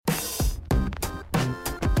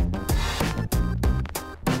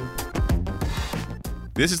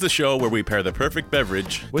This is the show where we pair the perfect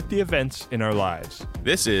beverage with the events in our lives.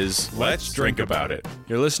 This is Let's Drink About It.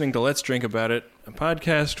 You're listening to Let's Drink About It, a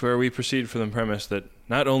podcast where we proceed from the premise that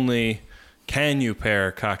not only can you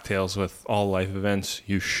pair cocktails with all life events,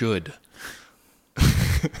 you should.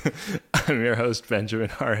 I'm your host,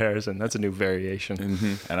 Benjamin R. Harrison. That's a new variation.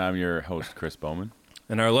 Mm-hmm. And I'm your host, Chris Bowman.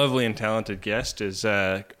 And our lovely and talented guest is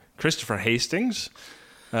Christopher Hastings,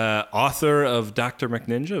 author of Dr.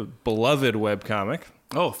 McNinja, beloved webcomic.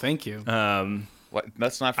 Oh, thank you.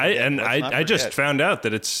 Let's not forget. I just found out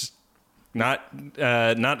that it's not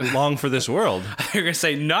long for this world. You're going to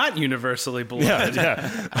say not universally beloved.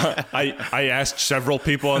 Yeah. I asked several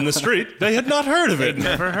people on the street. They had not heard of it. They'd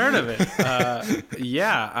never heard of it.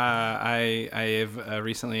 I have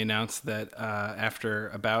recently announced that after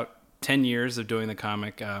about 10 years of doing the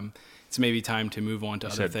comic, it's maybe time to move on to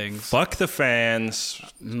other things. Fuck the fans.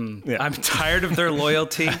 Yeah. I'm tired of their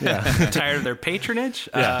loyalty. I'm tired of their patronage.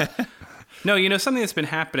 No, something that's been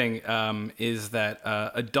happening is that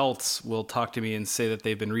adults will talk to me and say that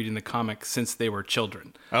they've been reading the comic since they were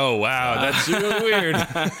children. Oh, wow. That's super weird.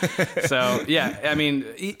 So, yeah, I mean,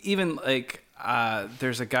 even like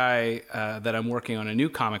there's a guy that I'm working on a new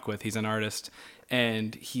comic with. He's an artist.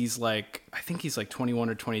 And he's like, I think he's like 21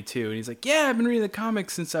 or 22. And he's like, yeah, I've been reading the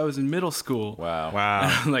comics since I was in middle school. Wow.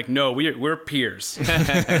 And I'm like, no, we're peers.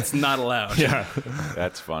 It's not allowed. Yeah.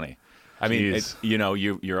 That's funny. I mean,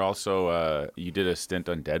 you're also, you did a stint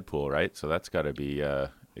on Deadpool, right? So that's got to be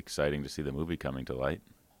exciting to see the movie coming to light.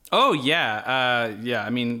 Oh, yeah. I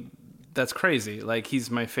mean, that's crazy. Like,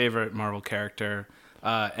 he's my favorite Marvel character.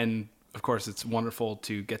 And of course, it's wonderful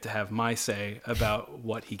to get to have my say about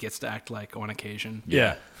what he gets to act like on occasion.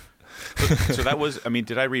 Yeah. So that was, I mean,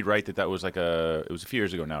 did I read right that was like it was a few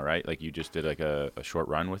years ago now, right? Like you just did like a short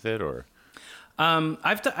run with it, or?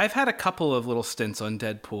 I've had a couple of little stints on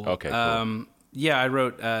Deadpool. Okay, cool. Yeah, I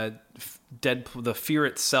wrote Deadpool, the Fear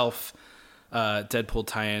Itself Deadpool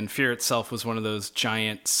tie-in. Fear Itself was one of those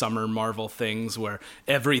giant summer Marvel things where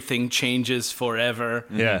everything changes forever.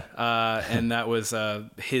 Yeah. And that was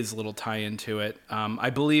his little tie-in to it. I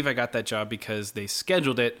believe I got that job because they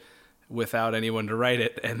scheduled it without anyone to write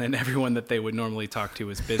it, and then everyone that they would normally talk to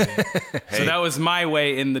was busy. So that was my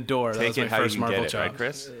way in the door. That was my first Marvel job. Right,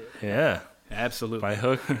 Chris? Yeah. Absolutely. By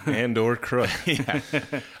hook and or crook. Yeah.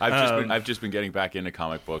 I've just been getting back into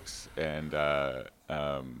comic books, and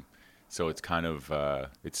so it's kind of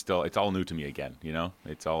it's all new to me again.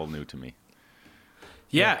 It's all new to me.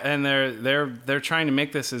 Yeah, and they're trying to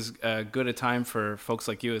make this as good a time for folks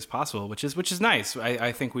like you as possible, which is nice.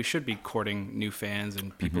 I think we should be courting new fans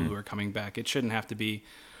and people who are coming back. It shouldn't have to be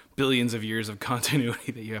billions of years of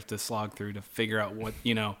continuity that you have to slog through to figure out what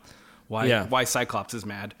why Cyclops is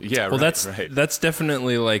mad. Yeah, well, that's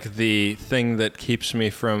definitely like the thing that keeps me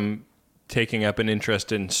from taking up an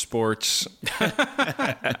interest in sports.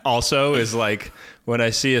 Also, is like when I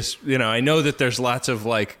see I know that there's lots of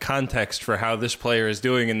like context for how this player is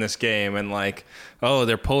doing in this game, and like, oh,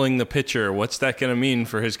 they're pulling the pitcher. What's that going to mean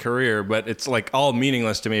for his career? But it's like all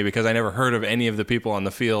meaningless to me because I never heard of any of the people on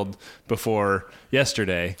the field before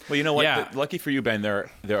yesterday. Well, you know what? Yeah. Lucky for you, Ben,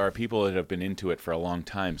 there are people that have been into it for a long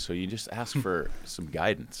time. So you just ask for some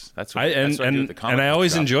guidance. That's what I do with the comic. And I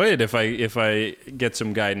always enjoy it if I get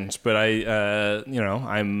some guidance. But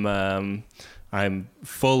I'm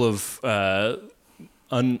full of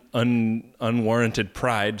unwarranted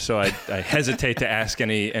pride, so I hesitate to ask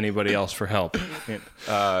anybody else for help.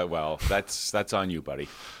 Well, that's on you, buddy.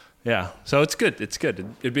 Yeah, so it's good. It's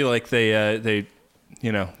good. It'd be like they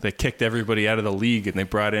kicked everybody out of the league and they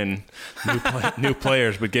brought in new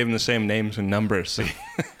players, but gave them the same names and numbers.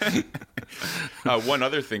 One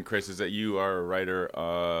other thing, Chris, is that you are a writer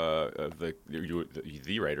of the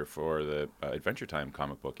writer for the Adventure Time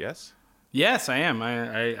comic book. Yes. Yes, I am.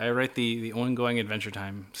 I write the ongoing Adventure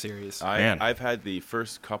Time series. I've had the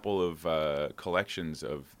first couple of collections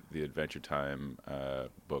of the Adventure Time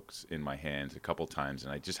books in my hands a couple times,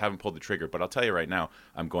 and I just haven't pulled the trigger. But I'll tell you right now,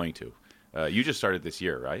 I'm going to. You just started this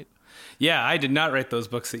year, right? Yeah, I did not write those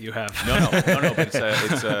books that you have. No.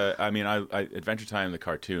 But I mean, Adventure Time, the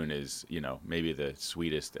cartoon, is maybe the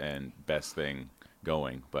sweetest and best thing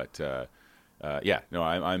going, but.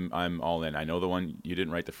 I'm all in. I know the one you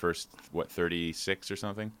didn't write the first 36 or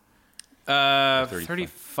something.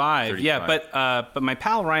 35. Yeah, but my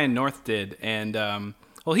pal Ryan North did, and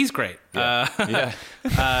well, he's great. Yeah.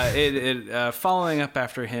 Following up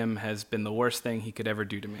after him has been the worst thing he could ever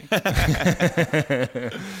do to me.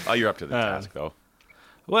 Oh, you're up to the task, though.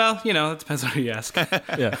 Well, it depends on who you ask.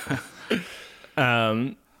 Yeah.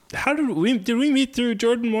 How did we meet through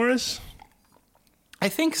Jordan Morris? I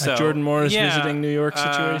think so. Jordan Morris visiting New York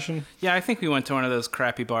situation? Yeah, I think we went to one of those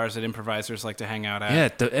crappy bars that improvisers like to hang out at. Yeah,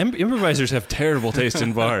 the improvisers have terrible taste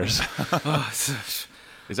in bars.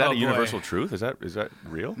 Is that a universal truth? Is that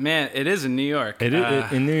real? Man, it is in New York.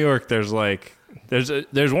 In New York, there's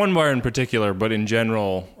one bar in particular, but in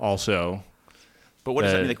general also. But what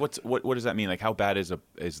does that mean? Like, what does that mean? Like, how bad is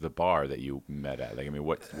the bar that you met at? Like, I mean,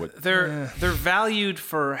 what? They're valued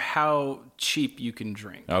for how cheap you can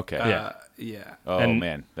drink. Okay. Yeah. Oh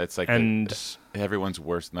man, that's like everyone's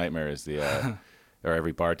worst nightmare is or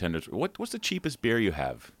every bartender's. What's the cheapest beer you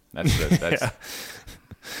have? That's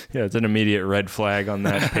Yeah, it's an immediate red flag on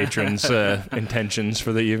that patron's intentions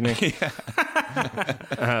for the evening.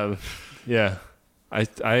 Yeah.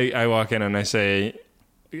 I walk in and I say,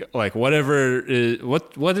 like, whatever is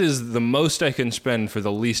what is the most I can spend for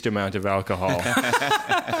the least amount of alcohol?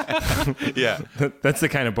 Yeah. That's the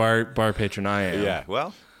kind of bar patron I am. Yeah.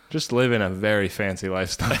 Well, just live in a very fancy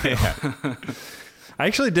lifestyle. Yeah. I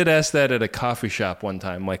actually did ask that at a coffee shop one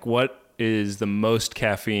time. Like, what is the most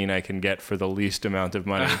caffeine I can get for the least amount of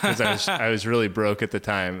money? Because I was really broke at the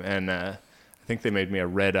time, and I think they made me a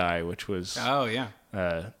red eye, which was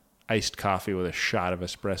iced coffee with a shot of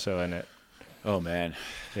espresso in it. Oh man,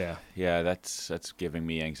 yeah, that's giving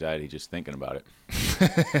me anxiety just thinking about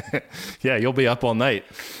it. Yeah, you'll be up all night.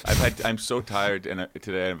 I'm so tired, and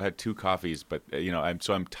today I've had 2 coffees, but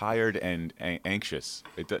I'm tired and anxious.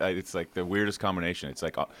 It's like the weirdest combination. It's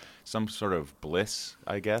like some sort of bliss,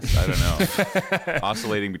 I guess. I don't know,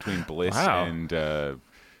 oscillating between bliss and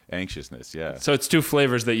anxiousness. Yeah. So it's 2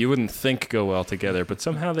 flavors that you wouldn't think go well together, but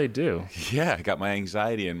somehow they do. Yeah, I got my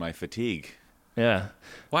anxiety and my fatigue. Yeah.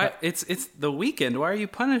 Why? It's the weekend. Why are you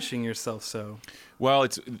punishing yourself so? Well,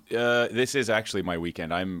 this is actually my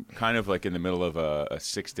weekend. I'm kind of like in the middle of a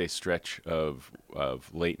 6-day stretch of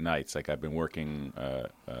late nights. Like, I've been working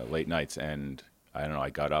late nights, and I don't know. I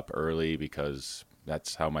got up early because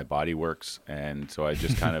that's how my body works, and so I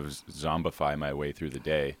just kind of zombify my way through the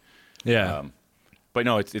day. Yeah. But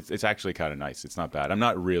no, it's actually kind of nice. It's not bad. I'm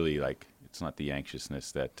not really like, it's not the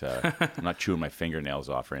anxiousness that I'm not chewing my fingernails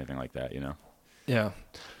off or anything like that. Yeah.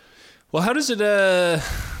 Well, how does it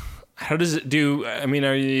do? I mean,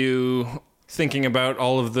 are you thinking about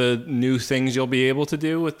all of the new things you'll be able to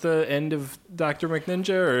do with the end of Dr.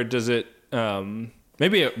 McNinja, or does it?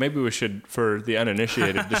 Maybe we should, for the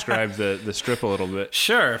uninitiated, describe the strip a little bit.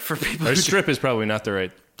 Sure, for people. Or strip is probably not the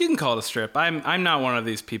right. You can call it a strip. I'm not one of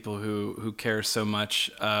these people who cares so much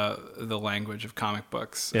the language of comic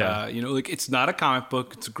books. Yeah. Like, it's not a comic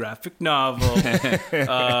book, it's a graphic novel.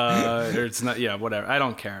 Or it's not, whatever. I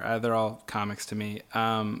don't care. They're all comics to me.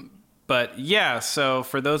 But yeah, so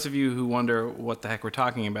for those of you who wonder what the heck we're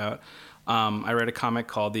talking about, I read a comic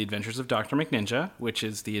called The Adventures of Dr. McNinja, which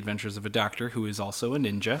is the adventures of a doctor who is also a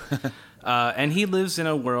ninja. And he lives in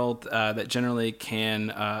a world that generally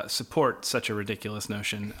can support such a ridiculous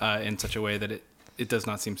notion in such a way that it does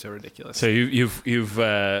not seem so ridiculous. So you've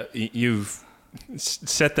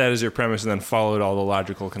set that as your premise and then followed all the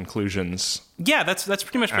logical conclusions. Yeah, that's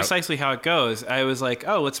pretty much precisely how it goes. I was like,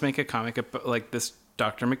 let's make a comic like this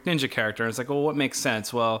Dr. McNinja character. And it's like, well, what makes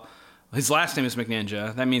sense? Well, his last name is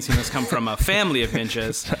McNinja. That means he must come from a family of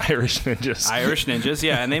ninjas. Irish ninjas,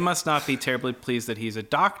 yeah. And they must not be terribly pleased that he's a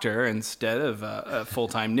doctor instead of a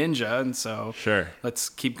full-time ninja. And so let's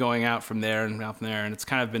keep going out from there. And it's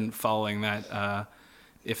kind of been following that,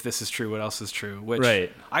 if this is true, what else is true? Which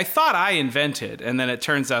I thought I invented. And then it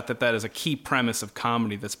turns out that is a key premise of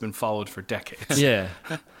comedy that's been followed for decades. Yeah.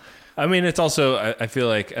 I mean, it's also, I feel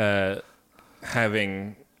like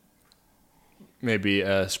having maybe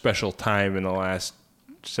a special time in the last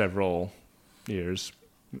several years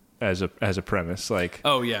as a premise, like.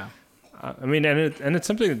 Oh yeah. I mean, and it's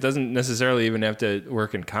something that doesn't necessarily even have to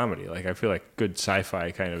work in comedy. Like, I feel like good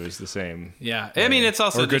sci-fi kind of is the same. Yeah, I mean, it's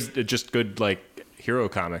also just good like hero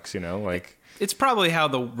comics, like. It's probably how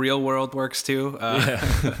the real world works too.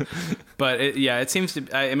 But it seems to.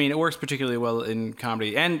 I mean, it works particularly well in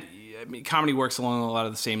comedy, and I mean, comedy works along a lot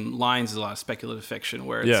of the same lines as a lot of speculative fiction,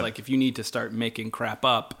 where it's like if you need to start making crap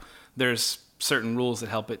up, there's certain rules that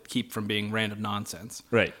help it keep from being random nonsense.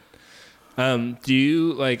 Right. Do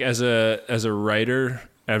you, like, as a writer,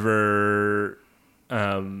 ever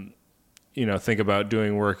think about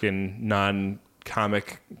doing work in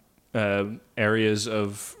non-comic areas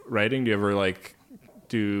of writing? Do you ever like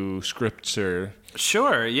do scripts or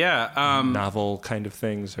novel kind of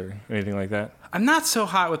things or anything like that? I'm not so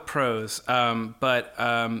hot with prose, but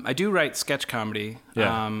I do write sketch comedy.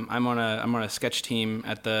 Yeah. I'm on a sketch team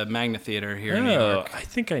at the Magna Theater here in New York. I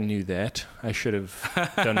think I knew that. I should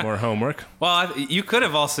have done more homework. Well, you could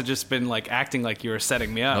have also just been like acting like you were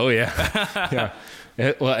setting me up. Oh yeah, yeah.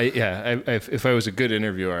 If I was a good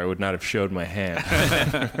interviewer, I would not have showed my hand.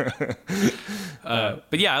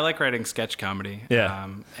 But yeah, I like writing sketch comedy. Yeah.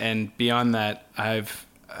 And beyond that, I've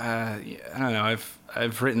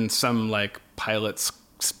written some like pilot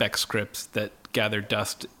spec scripts that gather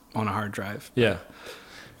dust on a hard drive. Yeah.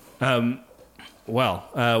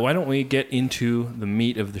 Why don't we get into the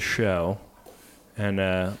meat of the show, and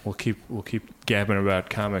we'll keep gabbing about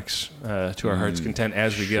comics to our heart's content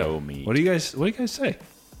as we go. Meat. What do you guys say?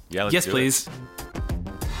 Yeah. Let's Yes, do please.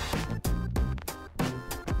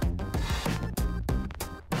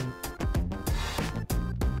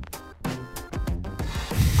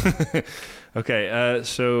 Okay.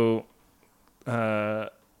 So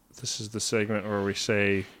this is the segment where we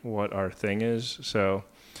say what our thing is. So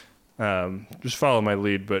just follow my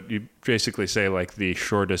lead, but you basically say like the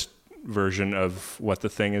shortest version of what the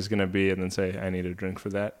thing is going to be, and then say, I need a drink for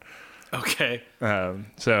that. Okay.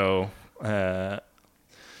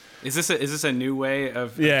 Is this a new way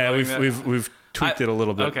of? Yeah, we've tweaked it a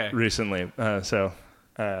little bit okay. recently. Here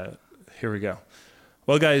we go.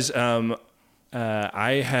 Well, guys,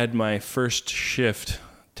 I had my first shift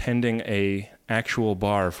tending a actual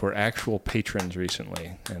bar for actual patrons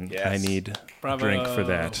recently, and Yes. I need a drink for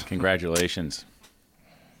that. Congratulations.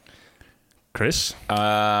 Chris?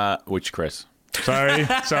 Which Chris? Sorry.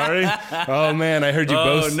 Oh man, I heard you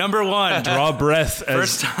both number one. draw breath as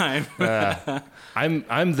First time.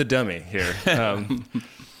 I'm the dummy here.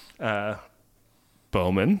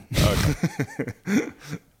 Bowman.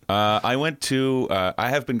 I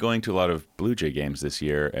have been going to a lot of Blue Jay games this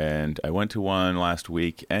year, and I went to one last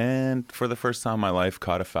week, and for the first time in my life,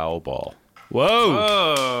 caught a foul ball. Whoa.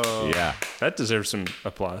 Oh. Yeah. That deserves some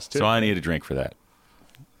applause too. So I need a drink for that.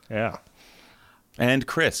 Yeah. And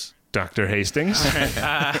Chris. Dr. Hastings,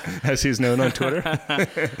 as he's known on Twitter.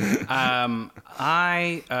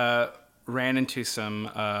 I ran into some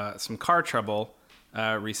car trouble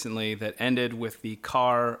recently that ended with the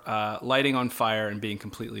car lighting on fire and being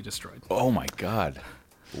completely destroyed. Oh, my God.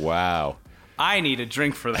 Wow. I need a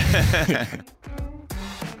drink for that.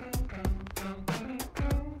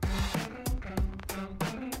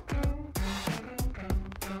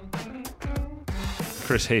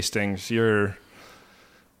 Chris Hastings, you're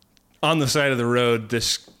on the side of the road.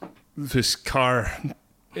 This car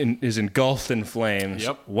is engulfed in flames.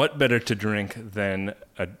 Yep. What better to drink than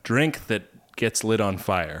a drink that gets lit on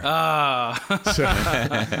fire? So,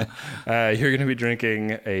 you're going to be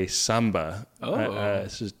drinking a Samba.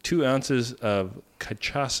 This is 2 ounces of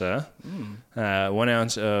Cacacha, 1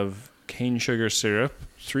 ounce of cane sugar syrup,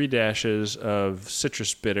 3 dashes of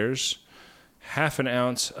citrus bitters, half an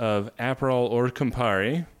ounce of Aperol or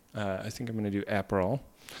Campari. I think I'm going to do Aperol.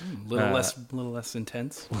 Little less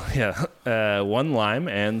intense. Yeah, 1 lime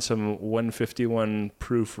and some 151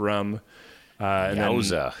 proof rum, and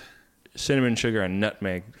then cinnamon, sugar, and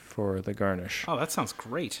nutmeg for the garnish. Oh, that sounds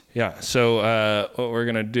great. Yeah. So what we're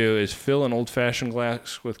gonna do is fill an old-fashioned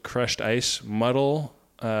glass with crushed ice, muddle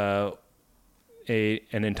an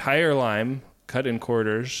entire lime cut in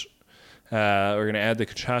quarters. We're gonna add the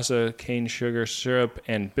cachaça, cane sugar syrup,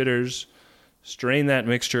 and bitters. Strain that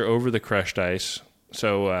mixture over the crushed ice.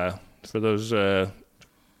 So for those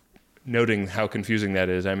noting how confusing that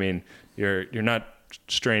is, I mean, you're not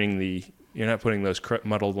you're not putting those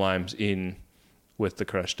muddled limes in with the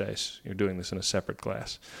crushed ice. You're doing this in a separate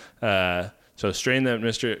glass. So strain that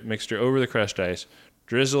mixture over the crushed ice,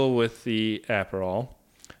 drizzle with the Aperol,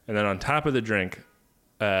 and then on top of the drink,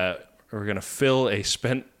 we're going to fill a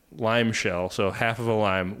spent lime shell, so half of a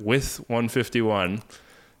lime, with 151,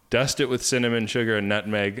 dust it with cinnamon, sugar, and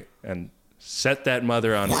nutmeg, and set that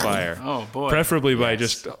mother on fire. Oh, boy. Preferably by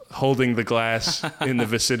just holding the glass in the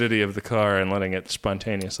vicinity of the car and letting it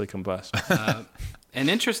spontaneously combust. An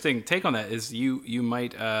interesting take on that is you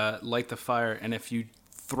might light the fire, and if you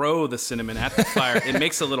throw the cinnamon at the fire, it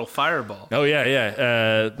makes a little fireball. Oh,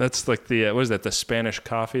 yeah. That's like the, what is that, the Spanish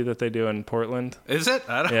coffee that they do in Portland? Is it?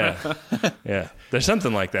 I don't know. Yeah. There's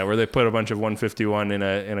something like that where they put a bunch of 151 in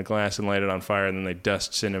a glass and light it on fire, and then they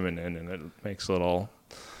dust cinnamon in, and it makes a little...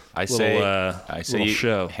 I say you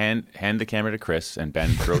show. hand the camera to Chris, and Ben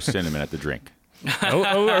throws cinnamon at the drink.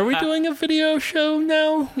 Oh, are we doing a video show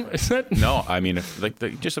now? Is that... No, I mean,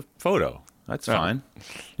 just a photo. That's fine.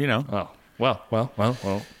 You know. Oh, well.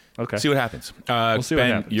 Okay. See what happens. We'll see Ben,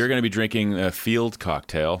 what happens. You're going to be drinking a field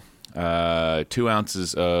cocktail, 2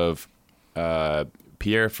 ounces of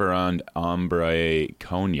Pierre Ferrand Ambre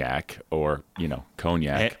Cognac, or,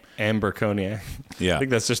 cognac. Ambre Cognac. Yeah. I think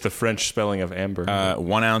that's just the French spelling of amber.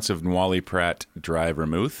 1 ounce of Noilly Prat Dry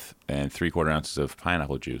Vermouth and 3/4 ounces of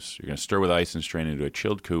pineapple juice. You're going to stir with ice and strain into a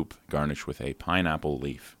chilled coupe. Garnish with a pineapple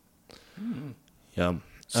leaf. Yum.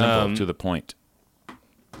 Simple, to the point.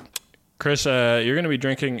 Chris, you're going to be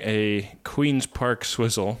drinking a Queen's Park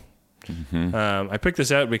Swizzle. Mm-hmm. I picked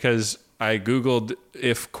this out because I Googled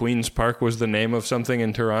if Queen's Park was the name of something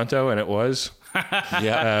in Toronto, and it was.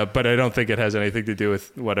 Yeah. But I don't think it has anything to do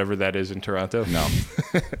with whatever that is in Toronto. No.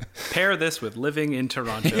 Pair this with living in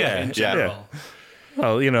Toronto in general.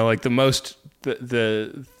 Well, like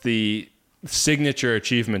the signature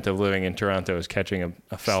achievement of living in Toronto is catching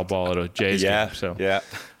a foul ball at a Jays game. So,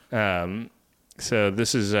 so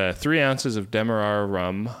this is 3 ounces of Demerara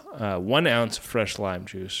rum, 1 ounce of fresh lime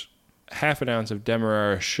juice, half an ounce of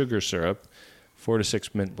Demerara sugar syrup, 4 to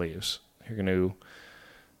 6 mint leaves. You're going to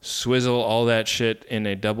swizzle all that shit in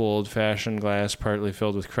a double old-fashioned glass, partly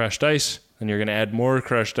filled with crushed ice. Then you're going to add more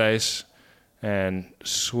crushed ice and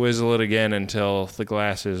swizzle it again until the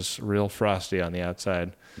glass is real frosty on the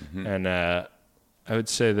outside. Mm-hmm. And I would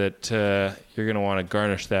say that you're going to want to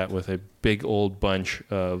garnish that with a big old bunch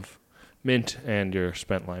of mint and your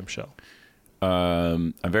spent lime shell.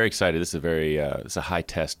 I'm very excited. This is it's a high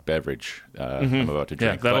test beverage I'm about to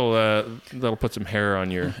drink. Yeah, that'll put some hair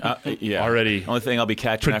on your already. Only thing I'll be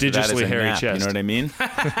catching after that is a hairy nap. chest. You know what I mean?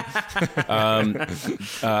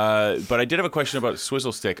 But I did have a question about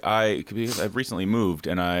swizzle stick. Because I've recently moved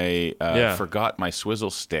and I forgot my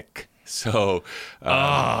swizzle stick. So,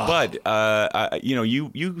 but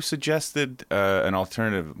you suggested an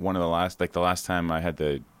alternative. One of the last time I had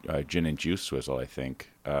the gin and juice swizzle, I think.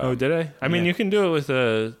 Did I? I mean, you can do it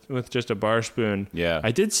with just a bar spoon. Yeah.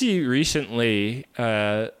 I did see recently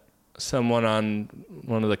someone on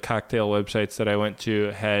one of the cocktail websites that I went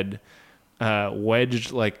to had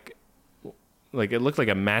wedged like it looked like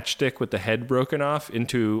a matchstick with the head broken off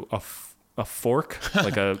into a fork,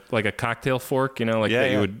 like a cocktail fork,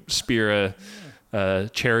 that you would spear a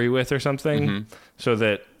cherry with or something, so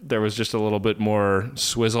that there was just a little bit more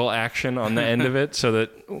swizzle action on the end of it, so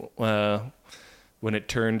that when it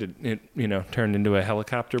turned, it turned into a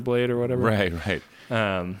helicopter blade or whatever. Right.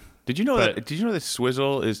 Did you know that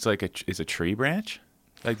swizzle is like a tree branch?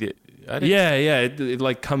 It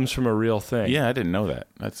like comes from a real thing. Yeah, I didn't know that.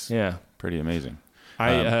 That's pretty amazing.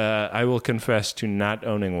 I will confess to not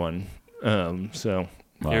owning one. So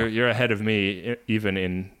wow. You're ahead of me even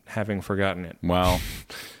in having forgotten it. Well,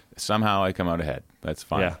 somehow I come out ahead. That's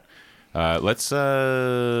fine. Yeah. Let's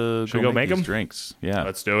Should we go make them? Drinks. Yeah.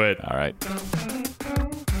 Let's do it. All right.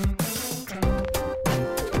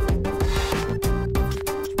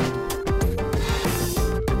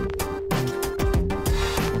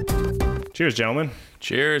 Cheers, gentlemen.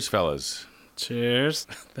 Cheers, fellas. Cheers.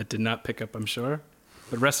 That did not pick up, I'm sure.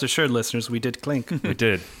 But rest assured, listeners, we did clink. We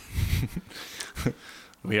did.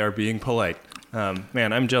 We are being polite.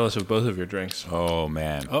 Man, I'm jealous of both of your drinks. Oh,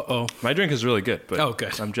 man. Uh-oh. My drink is really good, but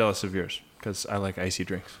good. I'm jealous of yours because I like icy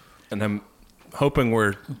drinks. And I'm hoping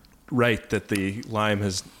we're right that the lime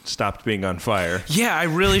has stopped being on fire. Yeah, I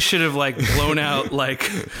really should have blown out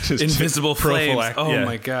invisible flames. Oh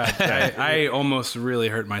my God. I almost really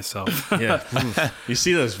hurt myself. Yeah. You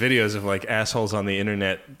see those videos of assholes on the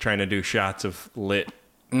internet trying to do shots of lit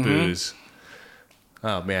booze.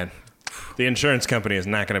 Oh man. The insurance company is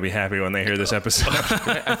not going to be happy when they hear this episode.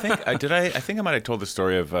 I think I might have told the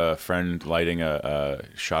story of a friend lighting a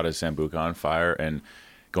shot of Sambuca on fire and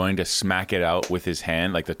going to smack it out with his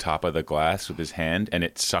hand, like the top of the glass with his hand, and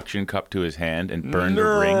it suction cupped to his hand and burned a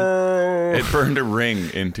ring. It burned a ring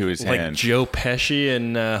into his hand. Like Joe Pesci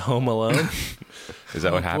in Home Alone. Is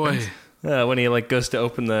that what happened? When he like goes to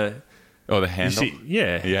open the the handle.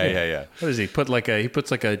 Yeah. What does he put? He puts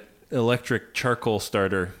like a electric charcoal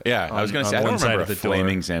starter. Yeah, I was going to say I don't remember a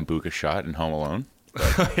flaming door. Sambuca shot in Home Alone.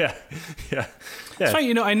 yeah. It's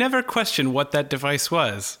funny, I never questioned what that device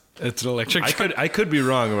was. It's an electric. I could be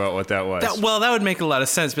wrong about what that was. That would make a lot of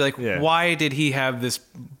sense. Be like, why did he have this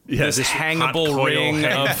hangable ring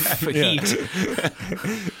of heat?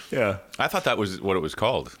 Yeah, I thought that was what it was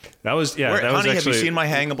called. That was Honey, have you seen my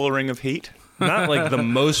hangable ring of heat? Not like the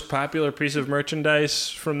most popular piece of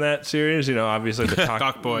merchandise from that series. Obviously the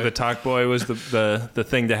Talk Boy. The Talk Boy was the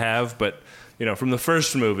thing to have, but from the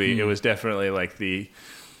first movie, it was definitely like the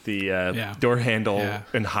door handle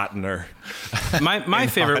and hottener. My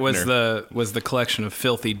favorite was the collection of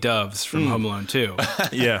filthy doves from Home Alone 2.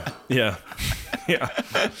 Yeah.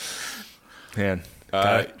 Man,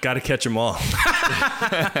 gotta catch them all.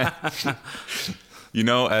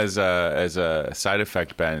 As a side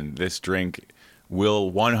effect, Ben, this drink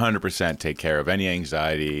will 100% take care of any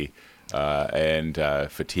anxiety and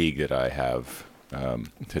fatigue that I have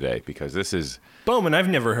today, because this is... Bowman, I've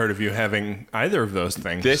never heard of you having either of those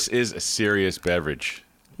things. This is a serious beverage.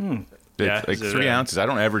 Yeah, like 3 ounces. I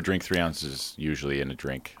don't ever drink 3 ounces usually in a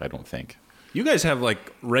drink, I don't think. You guys have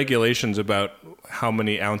like regulations about how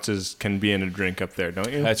many ounces can be in a drink up there,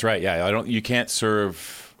 don't you? That's right. Yeah, you can't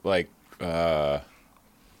serve like I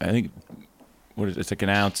think it's like an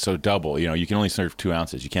ounce, so double. You know, you can only serve 2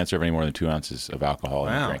 ounces. You can't serve any more than 2 ounces of alcohol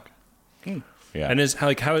in a drink. Yeah. And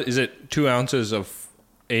how is it 2 ounces of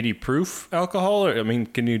 80 proof alcohol, or I mean,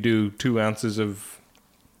 can you do 2 ounces of?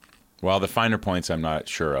 Well, the finer points I'm not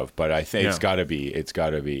sure of, but I think it's got to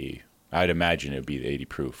be. I'd imagine it would be the 80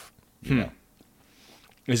 proof. You know.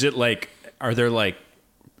 Is it like? Are there like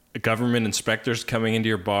government inspectors coming into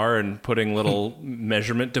your bar and putting little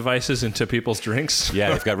measurement devices into people's drinks?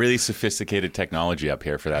 Yeah, they've got really sophisticated technology up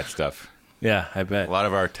here for that stuff. Yeah, I bet. A lot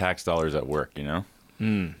of our tax dollars at work, you know.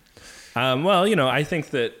 Well, you know, I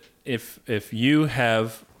think that if you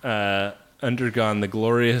have undergone the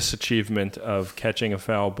glorious achievement of catching a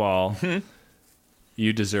foul ball,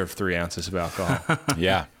 you deserve 3 ounces of alcohol.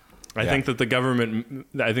 Yeah. I think that the government,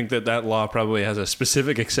 I think that law probably has a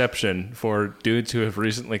specific exception for dudes who have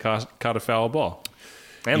recently caught a foul ball.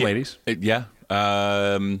 And ladies. Yeah.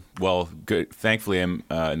 Well, good. Thankfully, I'm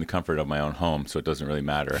in the comfort of my own home, so it doesn't really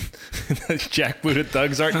matter. Jackbooted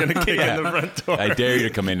thugs aren't going to kick in the front door. I dare you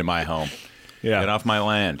to come into my home. Yeah. Get off my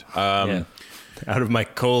land. Out of my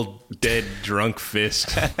cold, dead, drunk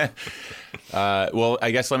fist. Well,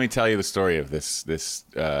 I guess let me tell you the story of this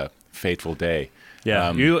fateful day.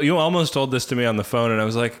 Yeah, you almost told this to me on the phone, and I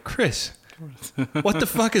was like, Chris, what the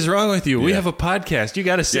fuck is wrong with you? We have a podcast. You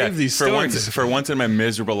got to save these stories. For once in my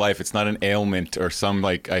miserable life, it's not an ailment or some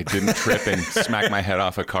like I didn't trip and smack my head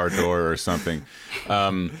off a car door or something.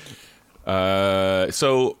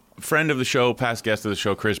 So friend of the show, past guest of the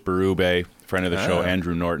show, Chris Berube, friend of the show,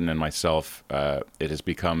 Andrew Norton, and myself. It has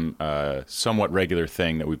become a somewhat regular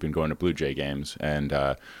thing that we've been going to Blue Jay games, and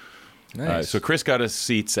nice. So Chris got us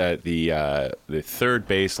seats at the third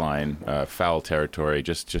baseline, foul territory,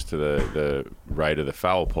 just to the right of the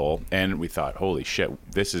foul pole, and we thought, holy shit,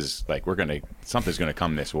 this is like something's gonna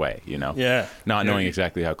come this way, you know? Yeah. Not knowing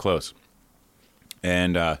exactly how close,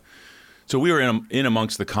 and so we were in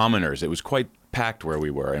amongst the commoners. It was quite packed where we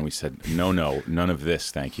were, and we said, no, none of this,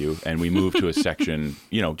 thank you. And we moved to a section,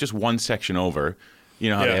 just one section over. You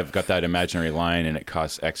know how they have got that imaginary line, and it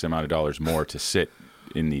costs X amount of dollars more to sit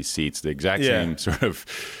in these seats, the exact same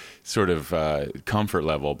sort of comfort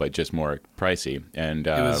level, but just more pricey and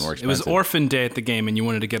more expensive. It was Orphan Day at the game, and you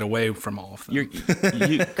wanted to get away from all of them.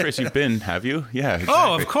 Chris, you've been, have you? Yeah. Exactly.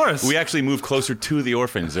 Oh, of course. We actually moved closer to the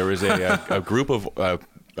orphans. There was a group of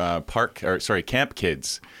camp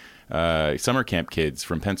kids. Summer camp kids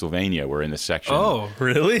from Pennsylvania were in this section. Oh,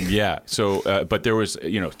 really? Yeah. So, but there was,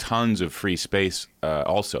 tons of free space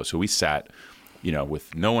also. So we sat,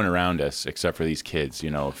 with no one around us except for these kids,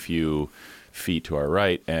 a few feet to our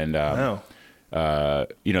right. And,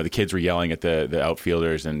 the kids were yelling at the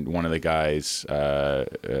outfielders, and one of the guys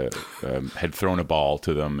had thrown a ball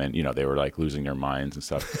to them, and, they were like losing their minds and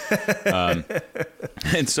stuff.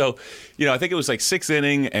 And so, I think it was like sixth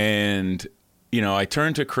inning, and I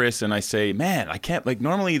turn to Chris and I say, man, I can't, like,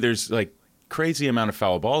 normally there's like crazy amount of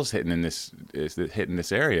foul balls hitting this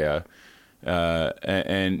area,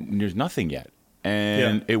 and there's nothing yet.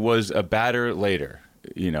 And it was a batter later,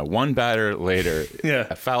 one batter later,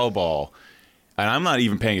 a foul ball. And I'm not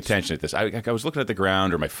even paying attention at this. I was looking at the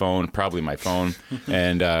ground or my phone, probably my phone.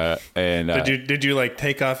 And did you like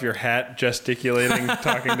take off your hat, gesticulating,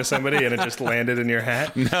 talking to somebody, and it just landed in your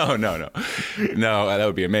hat? No, that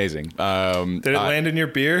would be amazing. Did it land in your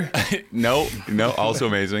beer? No, also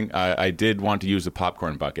amazing. I did want to use the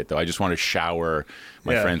popcorn bucket, though. I just want to shower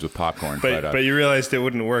my friends with popcorn. But you realized it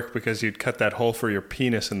wouldn't work because you'd cut that hole for your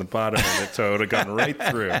penis in the bottom of it, so it would have gone right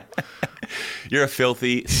through. You're a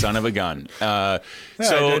filthy son of a gun. So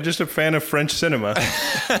I'm just a fan of French cinema.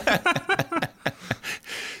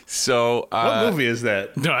 So what movie is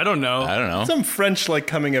that? No, I don't know. Some French like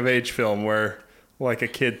coming of age film where like a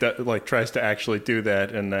kid that like tries to actually do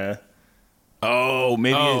that, and is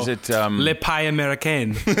it Le Paille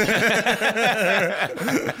Américain?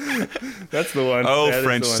 That's the one. That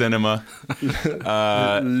French cinema.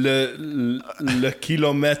 Le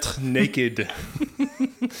kilomètre naked.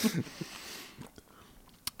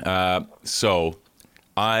 So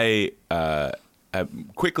I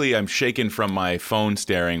quickly I'm shaken from my phone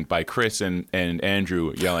staring by Chris and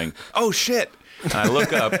Andrew yelling, "Oh shit!" And I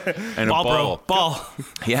look up and ball.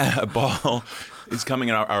 Yeah, a ball is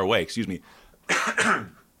coming our way. Excuse me.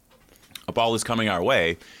 a ball is coming our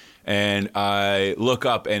way, and I look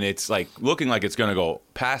up, and it's like looking like it's going to go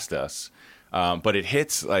past us. But it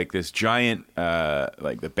hits like this giant,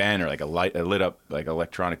 like the banner, like a lit up like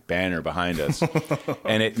electronic banner behind us,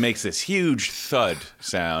 and it makes this huge thud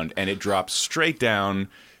sound, and it drops straight down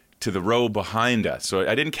to the row behind us. So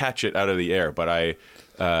I didn't catch it out of the air, but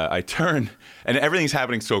I turn, and everything's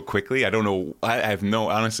happening so quickly. I don't know. I have no,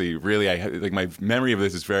 honestly, really, like my memory of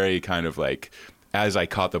this is very kind of like. As I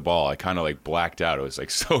caught the ball, I kind of like blacked out. I was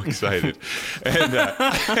like so excited. And,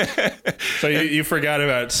 so you forgot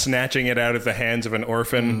about snatching it out of the hands of an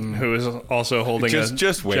orphan who was also holding a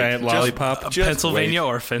giant lollipop? Just Pennsylvania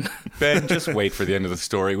orphan. Ben, just wait for the end of the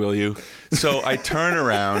story, will you? So I turn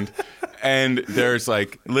around, and there's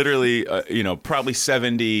like literally, probably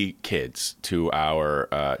 70 kids to our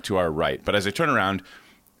right. But as I turn around,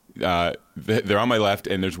 they're on my left,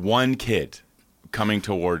 and there's one kid coming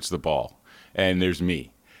towards the ball. And there's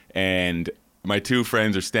me. And my two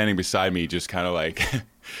friends are standing beside me, just kind of like,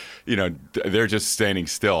 they're just standing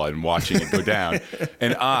still and watching it go down.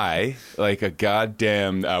 And I, like a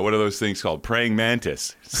goddamn, what are those things called? Praying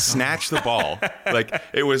mantis, snatched the ball.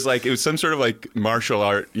 It was some sort of like martial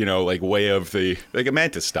art, like way of like a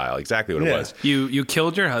mantis style, exactly what it was. You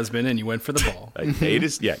killed your husband and you went for the ball. I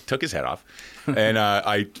took his head off. And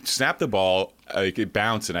I snapped the ball, like it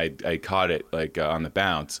bounced, and I caught it like on the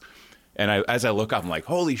bounce. And as I look up, I'm like,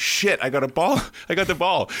 holy shit, I got a ball. I got the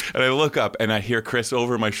ball. And I look up, and I hear Chris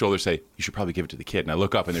over my shoulder say, you should probably give it to the kid. And I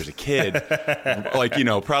look up, and there's a kid,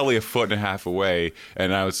 probably a foot and a half away.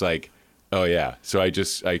 And I was like, oh, yeah. So I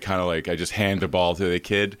just hand the ball to the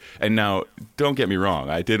kid. And now, don't get me wrong.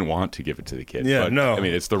 I didn't want to give it to the kid. Yeah, but, no. I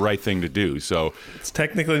mean, it's the right thing to do. So it's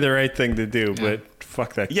technically the right thing to do, but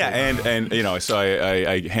fuck that kid. Yeah, and so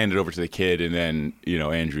I hand it over to the kid, and then,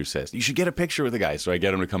 Andrew says, you should get a picture with the guy. So I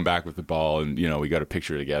get him to come back with the ball, and, we got a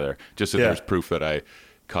picture together, just so there's proof that I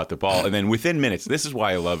caught the ball. And then within minutes, this is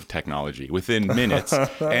why I love technology. Within minutes,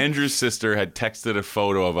 Andrew's sister had texted a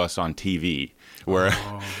photo of us on TV. Where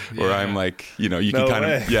I'm like, you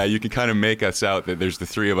can kind of make us out that there's the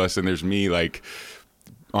three of us, and there's me like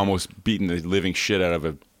almost beating the living shit out of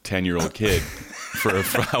a 10-year-old kid for a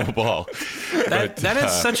foul ball. That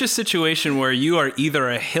is such a situation where you are either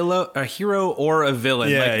a hero or a villain.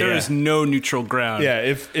 There is no neutral ground. Yeah,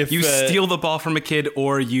 if you steal the ball from a kid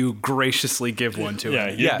or you graciously give one to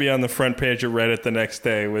him. You'd be on the front page of Reddit the next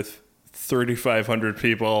day with 3,500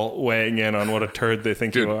 people weighing in on what a turd they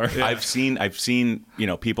think you are. Yeah. I've seen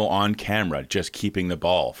people on camera just keeping the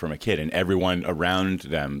ball from a kid, and everyone around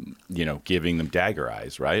them giving them dagger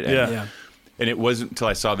eyes, right? And it wasn't until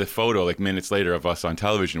I saw the photo like minutes later of us on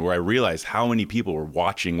television where I realized how many people were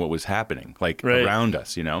watching what was happening around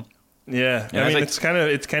us. Yeah, I mean, it's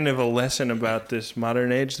kind of a lesson about this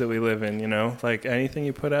modern age that we live in. Like anything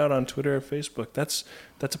you put out on Twitter or Facebook, that's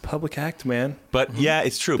a public act, man. But yeah,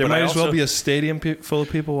 it's true. There might as well be a stadium full of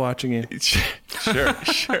people watching you.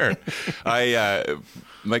 Sure. I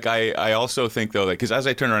also think though, because as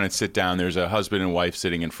I turn around and sit down, there's a husband and wife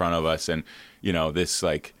sitting in front of us, and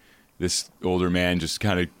this older man just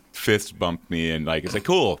kind of fist bumped me, and it's like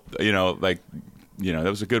cool, that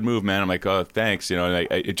was a good move, man. I'm like, oh, thanks.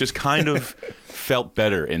 It just kind of felt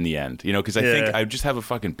better in the end, because I think I just have a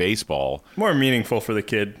fucking baseball. More meaningful for the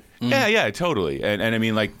kid. Yeah, totally. And I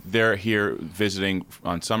mean, they're here visiting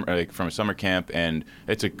on from a summer camp, and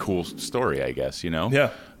it's a cool story, I guess, Yeah,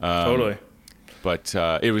 totally. But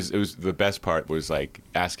it was the best part was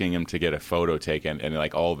asking him to get a photo taken, and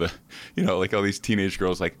all the all these teenage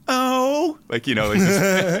girls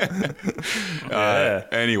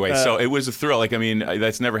anyway, so it was a thrill.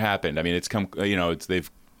 That's never happened. I mean, it's come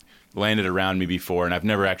they've landed around me before, and I've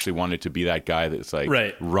never actually wanted to be that guy that's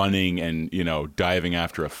running and diving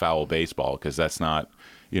after a foul baseball, because that's not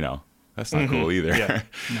that's not cool either. Yeah.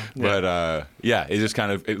 But it just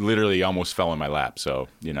it literally almost fell in my lap. So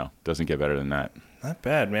doesn't get better than that. Not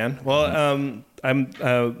bad, man. Well,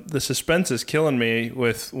 the suspense is killing me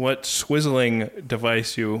with what swizzling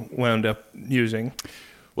device you wound up using.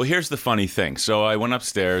 Well, here's the funny thing. So I went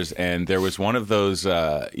upstairs, and there was one of those,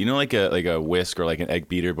 like a whisk or like an egg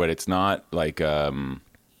beater, but it's not like, there's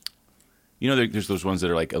those ones that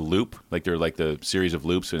are like a loop, like they're like the series of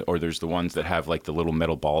loops, or there's the ones that have like the little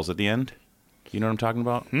metal balls at the end. You know what I'm talking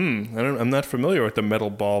about? I'm not familiar with the metal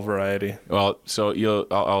ball variety. Well, so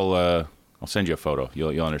I'll send you a photo.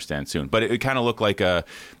 You'll understand soon. But it kind of looked like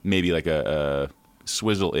maybe like a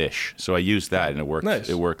swizzle-ish. So I used that, and it worked. Nice.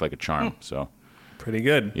 It worked like a charm. So pretty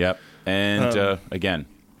good. Yep. And again,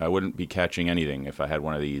 I wouldn't be catching anything if I had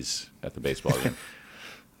one of these at the baseball game.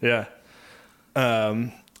 Yeah.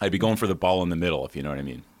 I'd be going for the ball in the middle, if you know what I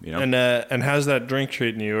mean. You know. And how's that drink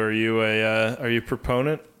treating you? Are you a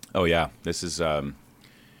proponent? Oh yeah, this is.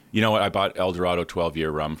 You know what? I bought El Dorado 12-year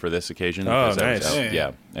rum for this occasion. Oh, nice.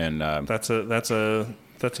 Yeah, and that's a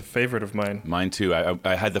favorite of mine. Mine too.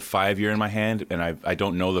 I had the 5-year in my hand, and I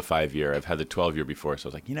don't know the 5-year. I've had the 12-year before, so I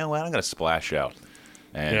was like, you know what? I'm gonna splash out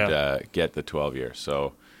and get the 12-year.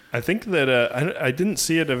 So I think that I didn't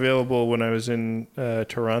see it available when I was in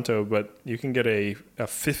Toronto, but you can get a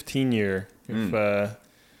 15-year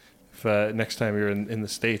if next time you're in the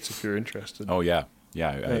States if you're interested. Oh yeah. Yeah,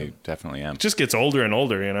 I definitely am. It just gets older and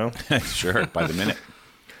older, you know? Sure, by the minute.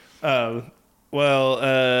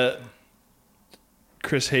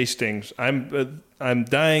 Chris Hastings, I'm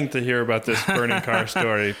dying to hear about this burning car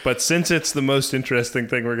story, but since it's the most interesting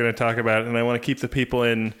thing we're going to talk about, and I want to keep the people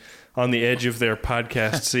on the edge of their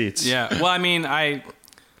podcast seats. Yeah, well, I mean,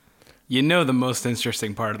 the most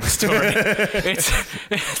interesting part of the story.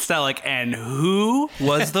 It's not like, and who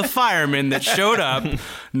was the fireman that showed up?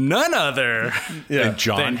 None other than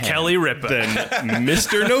Kelly Ripa. Than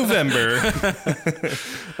Mr. November.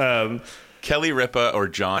 Kelly Ripa or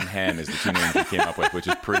John Hamm is the two names we came up with, which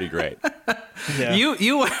is pretty great. Yeah.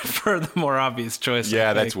 You went for the more obvious choice.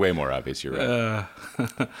 Yeah, that's way more obvious. You're right.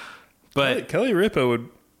 But Kelly Ripa would.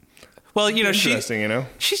 Well,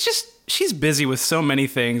 she's busy with so many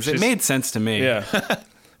things. It made sense to me. Yeah.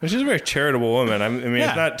 She's a very charitable woman. I mean,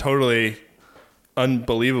 It's not totally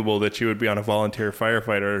unbelievable that she would be on a volunteer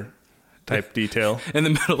firefighter type detail. In the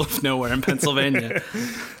middle of nowhere in Pennsylvania.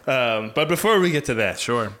 But before we get to that,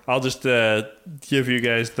 sure, I'll just give you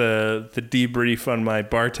guys the debrief on my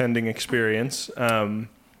bartending experience. So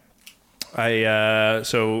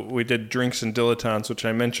we did Drinks and Dilettantes, which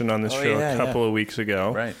I mentioned on this show a couple of weeks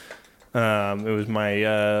ago. Right. It was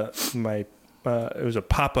it was a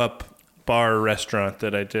pop-up bar restaurant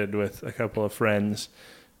that I did with a couple of friends,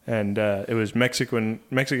 and it was Mexican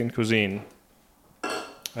cuisine.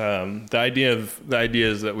 The idea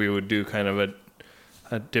is that we would do kind of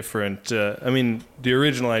a different. The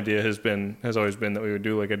original idea has always been that we would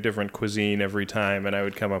do like a different cuisine every time, and I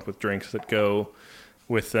would come up with drinks that go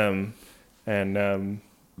with them, and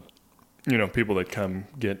people that come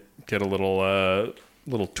get a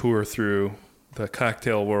little tour through the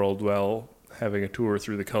cocktail world while having a tour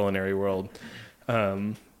through the culinary world.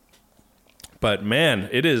 But man,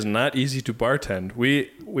 it is not easy to bartend.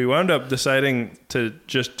 We wound up deciding to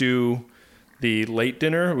just do the late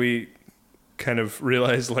dinner. We kind of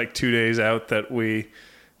realized like 2 days out that we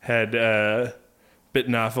had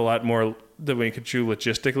bitten off a lot more than we could chew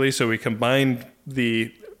logistically. So we combined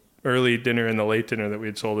the early dinner and the late dinner that we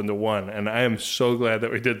had sold into one. And I am so glad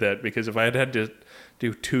that we did that, because if I had to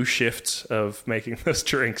do 2 shifts of making those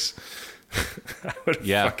drinks, I would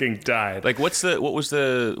have fucking died. Like, what was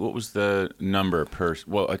the number per?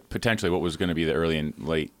 Well, potentially, what was going to be the early and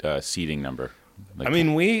late seating number? Like,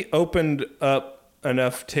 we opened up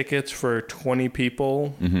enough tickets for 20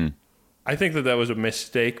 people. Mm-hmm. I think that was a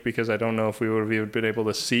mistake, because I don't know if we would have even been able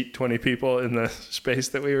to seat 20 people in the space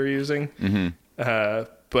that we were using. Mm-hmm.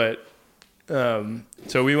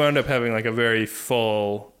 So we wound up having like a very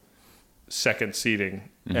full second seating,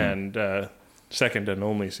 mm-hmm. and second and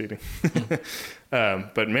only seating.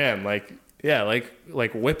 But man, like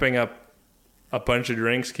whipping up a bunch of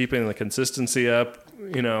drinks, keeping the consistency up,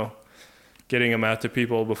 getting them out to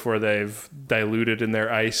people before they've diluted in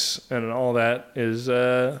their ice and all that is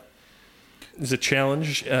a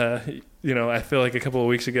challenge. I feel like a couple of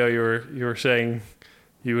weeks ago you were saying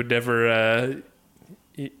you would never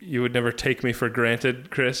take me for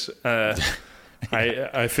granted, Chris.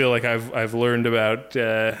 I feel like I've learned about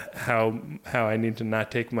how I need to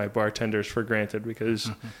not take my bartenders for granted,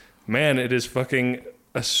 because man, it is fucking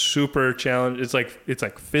a super challenge. It's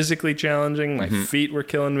like physically challenging. My feet were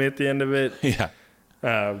killing me at the end of it. Yeah.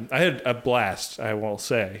 I had a blast, I will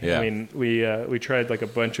say. Yeah. I mean, we tried like a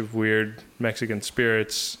bunch of weird Mexican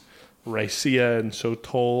spirits, raicilla and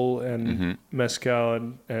sotol and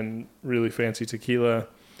mezcal and really fancy tequila.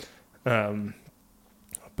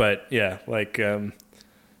 But yeah, like, I'm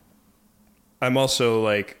also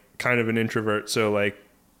like kind of an introvert. So like,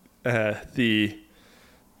 the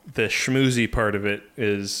schmoozy part of it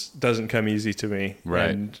doesn't come easy to me. Right.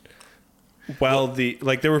 And while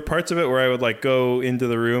there were parts of it where I would like go into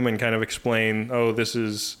the room and kind of explain, oh, this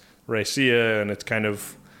is raicilla and it's kind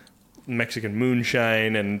of Mexican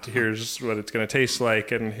moonshine, and here's what it's going to taste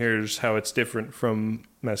like, and here's how it's different from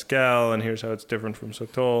mezcal, and here's how it's different from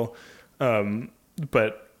sotol.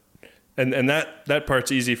 But that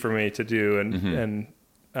part's easy for me to do, and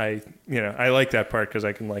I like that part because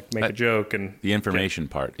I can like make a joke, and the information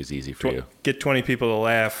part is easy for you. Get 20 people to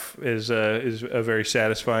laugh is a very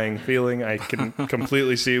satisfying feeling. I can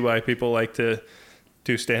completely see why people like to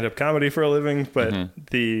do stand-up comedy for a living, but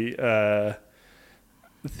the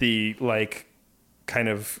like kind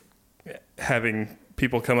of having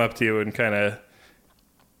people come up to you and kind of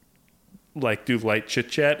like do light chit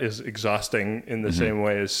chat is exhausting in the same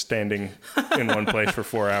way as standing in one place for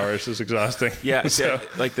 4 hours is exhausting. Yeah, so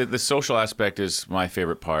like the social aspect is my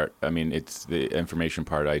favorite part. I mean, it's the information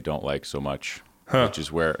part I don't like so much, which is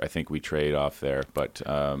where I think we trade off there. But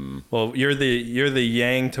well, you're the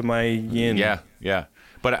yang to my yin. Yeah.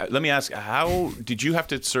 But let me ask, how did you have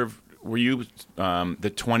to serve? Were you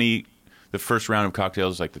the first round of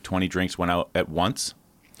cocktails, like the 20 drinks went out at once?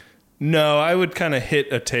 No, I would kind of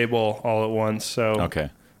hit a table all at once. So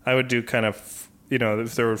I would do kind of,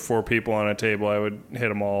 if there were 4 people on a table, I would hit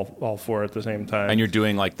them all 4 at the same time. And you're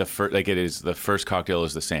doing like the first cocktail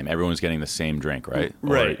is the same. Everyone's getting the same drink, right?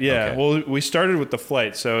 Right. Yeah. Okay. Well, we started with the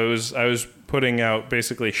flight, so I was putting out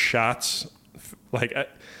basically shots. Like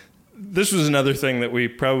this was another thing that we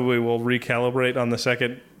probably will recalibrate on the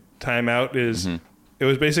second time out. It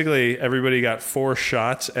was basically everybody got 4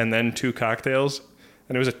 shots and then 2 cocktails.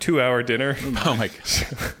 And it was a 2-hour dinner. Oh my gosh.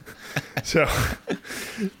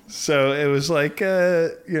 So it was like,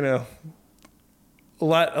 a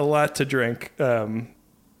lot to drink. And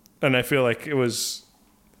I feel like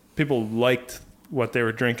people liked what they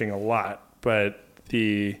were drinking a lot, but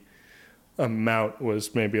the amount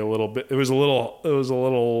was maybe a little bit, it was a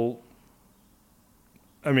little,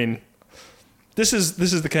 I mean, this is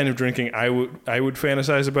the kind of drinking I would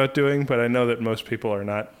fantasize about doing, but I know that most people are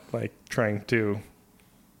not like trying to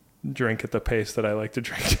drink at the pace that I like to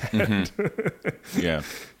drink at. Yeah.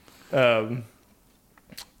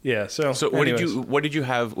 Yeah. So what did you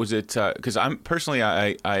have? Was it, cause I'm personally,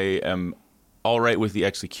 I am all right with the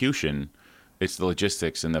execution. It's the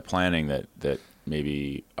logistics and the planning that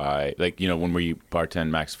maybe I like, when we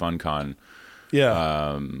bartend Max FunCon,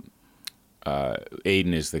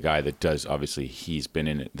 Aiden is the guy that does, obviously he's been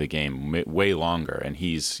in the game way longer, and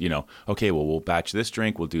he's, okay, well, we'll batch this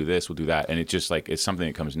drink, we'll do this, we'll do that. And it's just like, it's something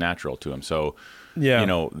that comes natural to him. So,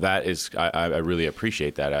 that is, I really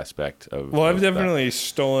appreciate that aspect of. Well, I've definitely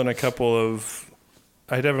stolen a couple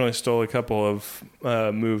of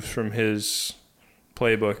moves from his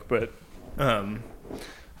playbook, but,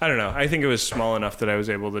 I don't know. I think it was small enough that I was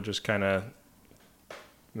able to just kind of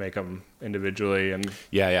make them individually, and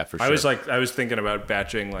for sure. I was thinking about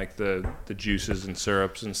batching like the juices and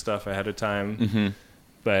syrups and stuff ahead of time,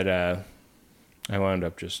 but I wound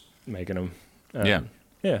up just making them. I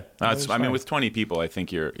mean, with 20 people, I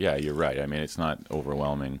think you're right. I mean, it's not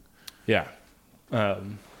overwhelming. Yeah,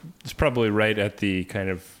 it's probably right at the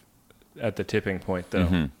tipping point,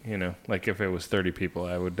 though. Like if it was 30 people,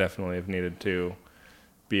 I would definitely have needed to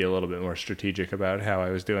be a little bit more strategic about how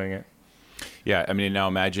I was doing it. Yeah, I mean, now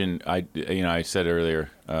imagine I said earlier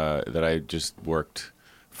that I just worked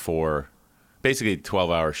for basically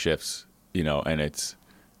 12-hour shifts, and it's,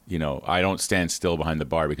 I don't stand still behind the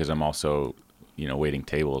bar because I'm also, waiting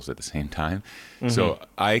tables at the same time. So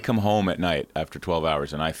I come home at night after 12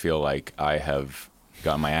 hours and I feel like I have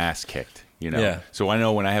got my ass kicked, So I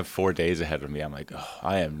know when I have 4 days ahead of me, I'm like,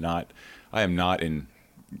 I am not in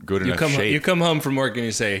good enough shape. You come home from work and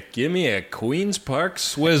you say, "Give me a Queen's Park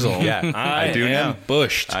Swizzle." Yeah, I do now.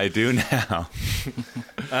 Bushed. I do now.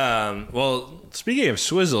 Well, speaking of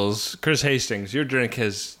swizzles, Chris Hastings, your drink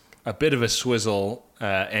has a bit of a swizzle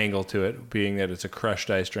angle to it, being that it's a crushed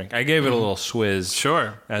ice drink. I gave it a little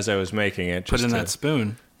swizz, as I was making it. Put in that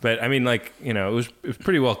spoon. But I mean, like, it was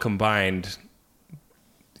pretty well combined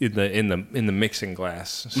in the mixing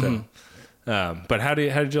glass. So, but how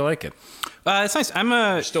did you like it? It's nice.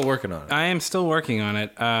 You're still working on it. I am still working on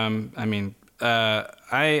it. I'm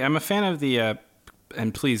a fan of the,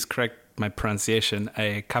 and please correct my pronunciation,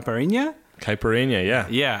 a caipirinha. Caipirinha, yeah.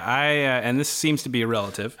 Yeah, and this seems to be a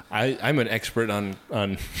relative. I'm an expert on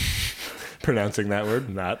pronouncing that word,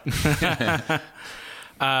 not.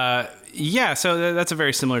 So that's a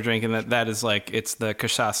very similar drink, and that is like, it's the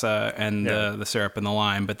cachaça and the syrup and the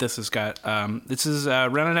lime, but this has got this is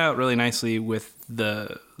rounded out really nicely with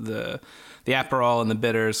the Aperol and the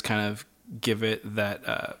bitters, kind of give it that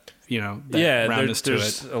roundness to it.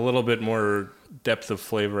 There's a little bit more depth of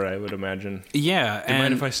flavor, I would imagine. Yeah. Do you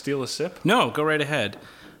mind if I steal a sip? No, go right ahead.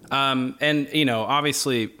 And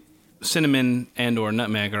obviously cinnamon and or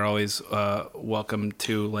nutmeg are always welcome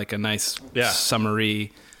to like a nice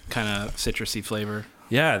summery kind of citrusy flavor.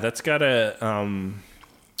 Yeah, that's got a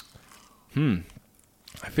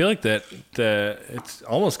I feel like that it's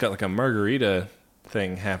almost got like a margarita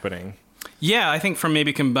thing happening. Yeah, I think from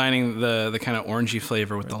maybe combining the kind of orangey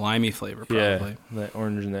flavor with the limey flavor, probably. Yeah, that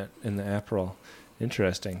orange in the Aperol.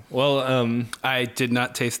 Interesting. Well, I did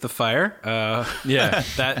not taste the fire. yeah,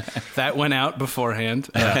 that went out beforehand.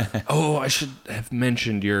 oh, I should have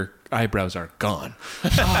mentioned your eyebrows are gone.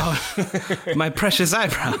 My precious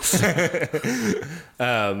eyebrows.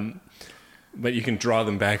 But you can draw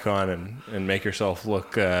them back on and make yourself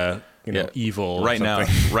look, evil. Right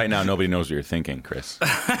now, nobody knows what you're thinking, Chris.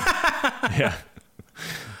 Yeah.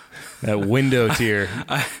 That window tear.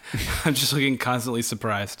 I'm just looking constantly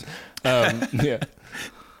surprised. Yeah.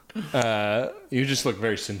 You just look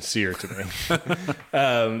very sincere to me.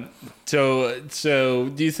 So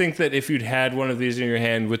do you think that if you'd had one of these in your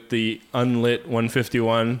hand with the unlit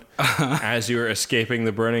 151 as you were escaping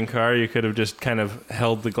the burning car, you could have just kind of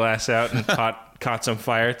held the glass out and caught some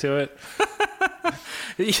fire to it?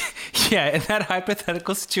 Yeah, in that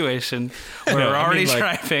hypothetical situation where we're already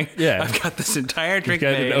driving, I've got this entire drink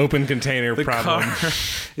You've got made, an open container the problem. car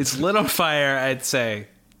is lit on fire, I'd say,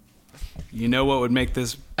 you know what would make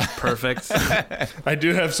this perfect? I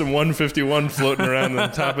do have some 151 floating around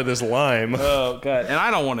on top of this lime. Oh, God. And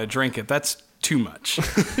I don't want to drink it. That's too much.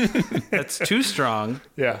 That's too strong.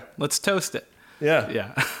 Yeah. Let's toast it. Yeah.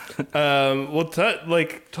 Yeah. Well,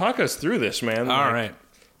 talk us through this, man. All right.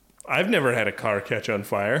 I've never had a car catch on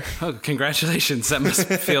fire. Oh, congratulations. That must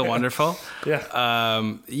feel wonderful. Yeah.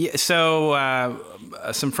 So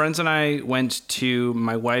some friends and I went to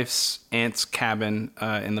my wife's aunt's cabin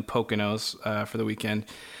in the Poconos for the weekend.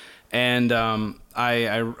 And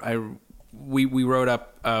we rode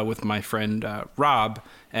up with my friend Rob,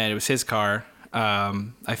 and it was his car.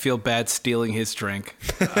 I feel bad stealing his drink.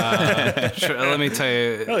 Sure, let me tell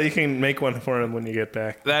you. Oh, you can make one for him when you get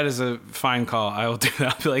back. That is a fine call. I will do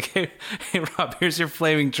that. I'll be like, hey Rob, here's your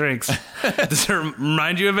flaming drinks. Does it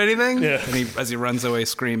remind you of anything? Yeah. And as he runs away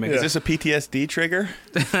screaming. Is this a PTSD trigger?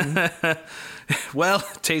 Well,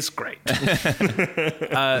 it tastes great.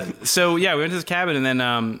 So yeah, we went to his cabin, and then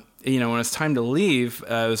when it's time to leave,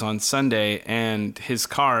 it was on Sunday, and his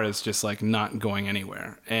car is just like not going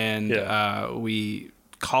anywhere. And we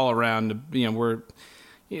call around. We're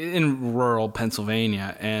in rural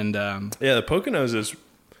Pennsylvania, and the Poconos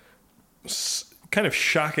is kind of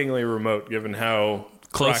shockingly remote, given how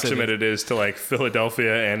proximate it is to like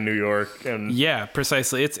Philadelphia and New York. And yeah,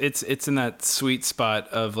 precisely. It's in that sweet spot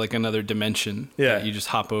of like another dimension that you just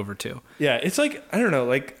hop over to. Yeah, it's like, I don't know,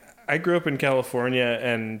 like I grew up in California,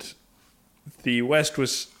 and the West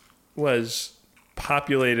was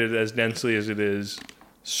populated as densely as it is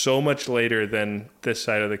so much later than this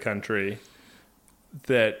side of the country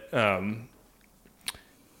that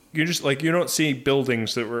you just like, you don't see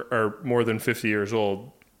buildings that are more than 50 years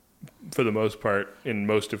old for the most part in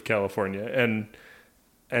most of California.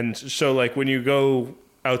 And so like when you go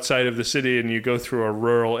outside of the city and you go through a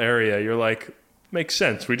rural area, you're like, makes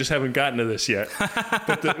sense. We just haven't gotten to this yet.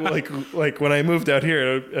 But like when I moved out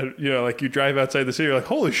here, like you drive outside the city, you're like,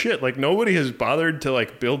 holy shit! Like nobody has bothered to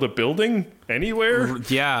like build a building anywhere.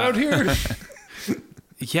 Out here.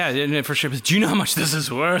 Yeah, and for sure. But do you know how much this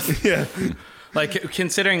is worth? Yeah. Like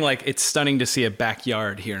considering like it's stunning to see a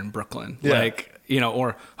backyard here in Brooklyn. Yeah. Like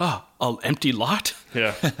or an empty lot.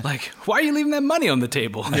 Yeah. Like why are you leaving that money on the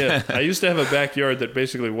table? Yeah. I used to have a backyard that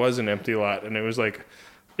basically was an empty lot, and it was like,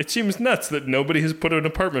 it seems nuts that nobody has put an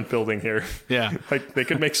apartment building here. Yeah. Like, they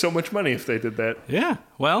could make so much money if they did that. Yeah.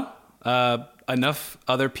 Well, enough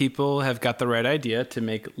other people have got the right idea to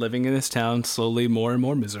make living in this town slowly more and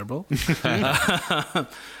more miserable.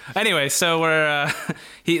 Anyway, so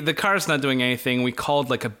the car's not doing anything. We called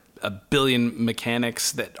like a billion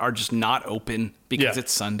mechanics that are just not open because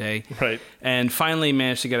it's Sunday. Right. And finally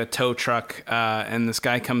managed to get a tow truck, and this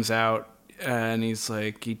guy comes out, and he's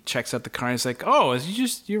like, he checks out the car, and he's like, oh,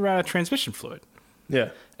 you're out of transmission fluid. Yeah.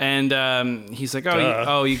 And he's like, you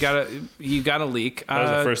got a leak. That was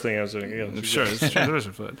the first thing I was doing. Yeah, sure, it's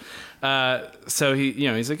transmission fluid. So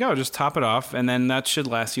he's like, oh, just top it off, and then that should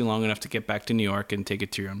last you long enough to get back to New York and take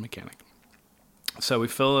it to your own mechanic. So we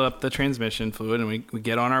fill up the transmission fluid, and we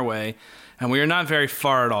get on our way. And we are not very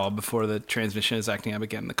far at all before the transmission is acting up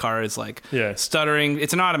again. The car is like stuttering.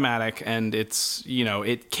 It's an automatic, and it's,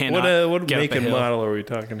 it cannot what get make up a and hill. model are we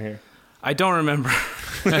talking here? I don't remember.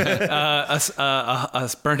 A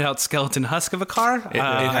burned out skeleton husk of a car. It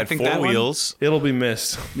had I think 4 that wheels. It'll be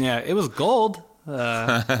missed. Yeah, it was gold.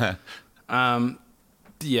 Yeah,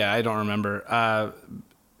 I don't remember.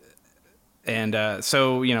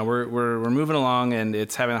 So we're moving along, and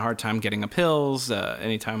it's having a hard time getting up hills.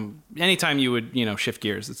 Anytime you would shift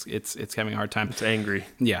gears, it's having a hard time. It's angry.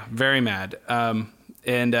 Yeah, very mad.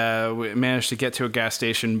 we managed to get to a gas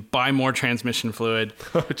station, buy more transmission fluid,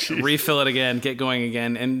 refill it again, get going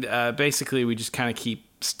again. And basically, we just kind of keep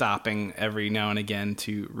stopping every now and again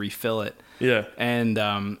to refill it. Yeah. And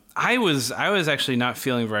I was actually not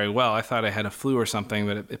feeling very well. I thought I had a flu or something,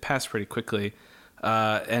 but it passed pretty quickly.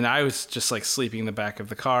 And I was just like sleeping in the back of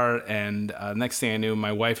the car. And next thing I knew,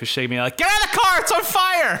 my wife was shaking me like, "Get out of the car! It's on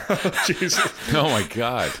fire!" Oh, Jesus. Oh my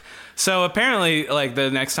God. So apparently, like the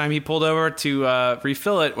next time he pulled over to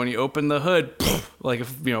refill it, when he opened the hood, like a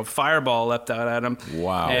fireball leapt out at him.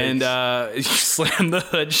 Wow. And he slammed the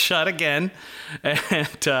hood shut again,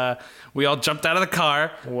 and we all jumped out of the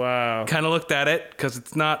car. Wow. Kind of looked at it because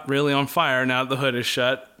it's not really on fire now that the hood is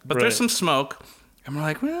shut, but there's some smoke, and we're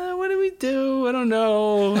like, well, what do we do? I don't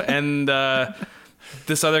know. And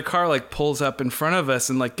this other car like pulls up in front of us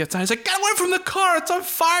and like gets on. He's like, "Get away from the car! It's on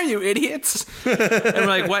fire, you idiots!" And we're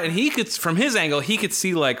like, "What?" And he could, from his angle, he could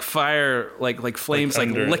see like fire, like flames, like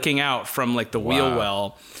licking out from like the wheel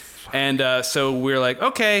well. And so we're like,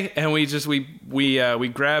 okay, and we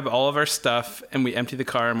grab all of our stuff and we empty the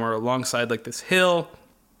car, and we're alongside like this hill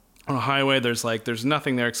on a highway. There's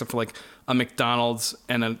nothing there except for like a McDonald's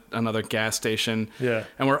and another gas station. Yeah.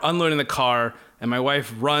 And we're unloading the car, and my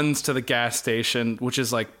wife runs to the gas station, which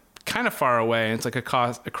is like kind of far away, and it's like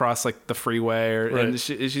across like the freeway, and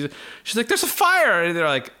she's like, "There's a fire!" And they're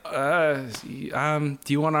like,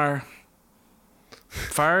 "Do you want our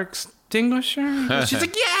fire extinguisher?" And she's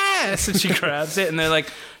like, "Yes!" And she grabs it, and they're like,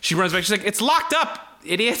 she runs back. She's like, "It's locked up,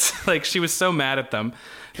 idiots!" Like she was so mad at them.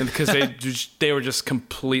 And because they were just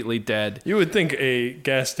completely dead. You would think a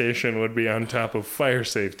gas station would be on top of fire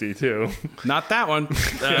safety too. Not that one.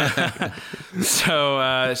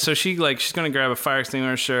 So she's gonna grab a fire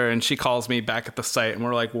extinguisher, and she calls me back at the site, and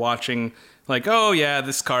we're like watching, like, "Oh yeah,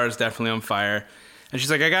 this car is definitely on fire." And she's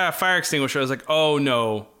like, "I got a fire extinguisher." I was like, "Oh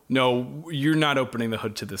no, you're not opening the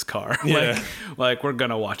hood to this car. Yeah. like we're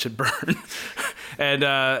gonna watch it burn."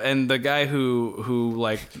 And the guy who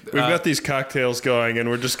like, we've got these cocktails going, and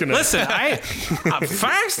we're just gonna listen. A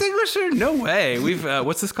fire extinguisher? No way. We've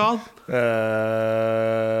what's this called?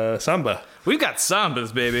 Samba. We've got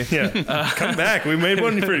Sambas, baby. Yeah. Come back. We made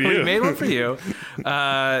one for you. We made one for you.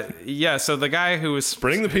 Yeah. So the guy who was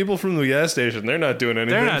bring the people from the gas station. They're not doing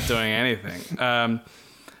anything. They're not doing anything.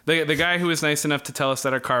 The guy who was nice enough to tell us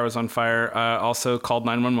that our car was on fire also called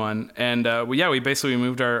 911, and we basically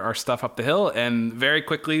moved our stuff up the hill, and very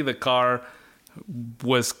quickly the car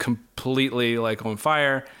was completely like on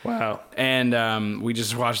fire. Wow! And we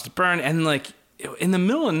just watched it burn, and like in the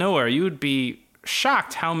middle of nowhere, you would be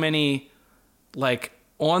shocked how many like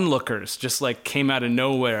onlookers just like came out of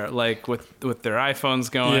nowhere, like with their iPhones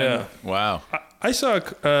going. Yeah! Wow! I saw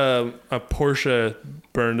a Porsche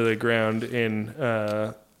burn to the ground in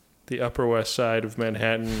the Upper West Side of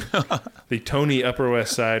Manhattan, the Tony Upper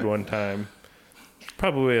West Side one time.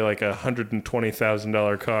 Probably like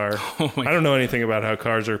 $120,000 car. I don't know anything about how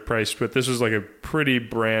cars are priced, but this was like a pretty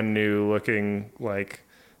brand new looking like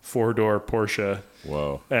 4-door Porsche.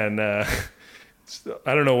 Whoa. And I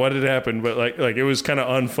don't know what had happened, but like it was kind of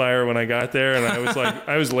on fire when I got there, and I was like,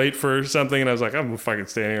 I was late for something, and I was like, I'm fucking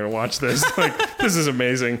standing here to watch this. Like, this is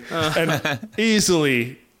amazing. And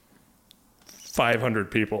easily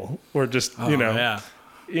 500 people were just, giving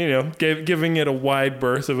it a wide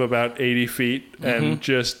berth of about 80 feet, and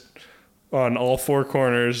just on all four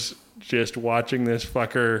corners, just watching this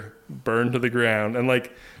fucker burn to the ground. And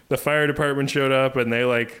like the fire department showed up, and they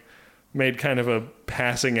like made kind of a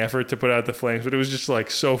passing effort to put out the flames, but it was just like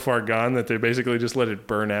so far gone that they basically just let it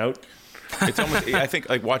burn out. It's almost, I think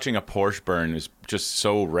like watching a Porsche burn is just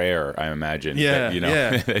so rare, I imagine. Yeah,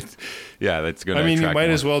 that, that's going to, I mean, you might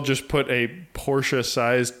as well just put a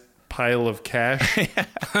Porsche-sized pile of cash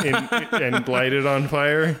and light it on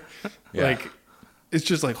fire. Yeah. Like, it's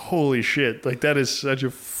just like, holy shit. Like, that is such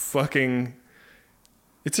a fucking...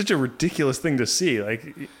 It's such a ridiculous thing to see.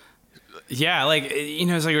 Like... Yeah, like,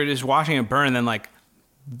 it's like you're just watching it burn, and then like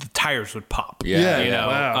the tires would pop. Yeah.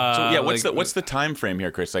 Wow. So what's the time frame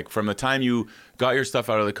here, Chris? Like from the time you got your stuff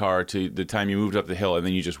out of the car to the time you moved up the hill, and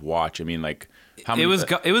then you just watch. I mean, like how many?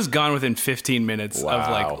 It was gone within 15 minutes of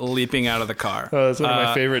like leaping out of the car. Oh, that's one of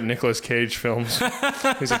my favorite Nicolas Cage films.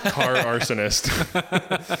 He's a car arsonist.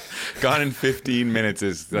 Gone in 15 minutes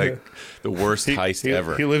is like the worst heist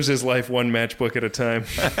ever. He lives his life one matchbook at a time.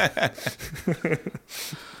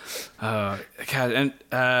 God, and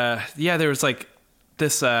there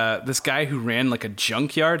this guy who ran like a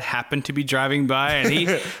junkyard happened to be driving by, and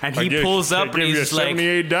he pulls up and he's like,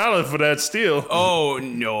 $78 for that steel. "Oh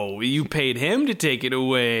no, you paid him to take it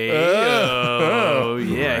away." Oh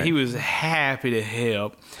yeah, right. He was happy to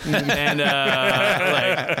help, and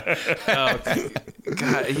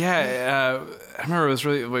God, yeah. I remember it was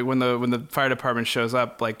really like, when the fire department shows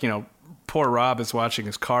up, like, you know, poor Rob is watching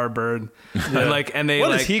his car burn. Yeah. And they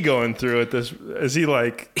what is he going through at this? Is he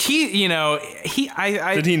like did he know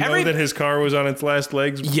that his car was on its last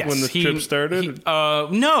legs when the trip started?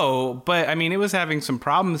 No, but I mean, it was having some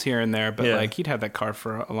problems here and there. But like, he'd had that car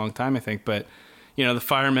for a long time, I think. But you know, the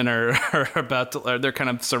firemen are they're kind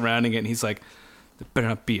of surrounding it, and he's like, "There better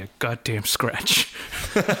not be a goddamn scratch."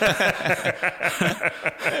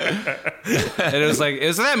 And it was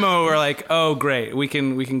that moment where like, oh great, we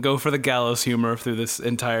can go for the gallows humor through this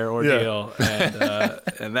entire ordeal,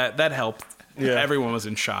 and that helped. Yeah. Everyone was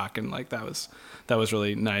in shock, and like that was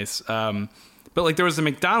really nice. But like, there was the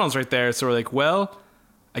McDonald's right there, so we're like, well,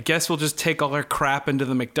 I guess we'll just take all our crap into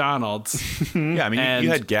the McDonald's. Yeah, I mean, you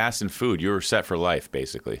had gas and food. You were set for life,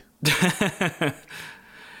 basically.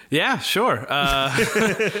 Yeah, sure.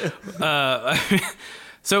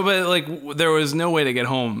 So, but like, there was no way to get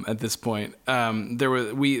home at this point.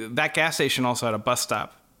 That gas station also had a bus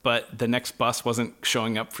stop, but the next bus wasn't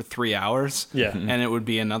showing up for 3 hours. Yeah, and it would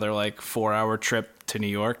be another like 4-hour trip to New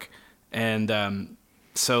York, and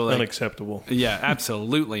so like, unacceptable. Yeah,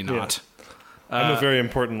 absolutely not. Yeah. I'm a very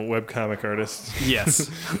important webcomic artist. Yes.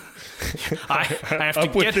 I have to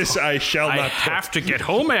Up with this, I shall not. I have to get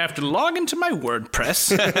home. I have to log into my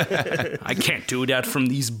WordPress. I can't do that from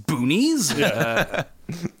these boonies. Yeah.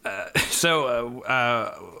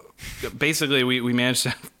 Basically, we managed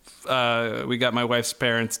to. We got my wife's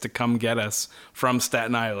parents to come get us from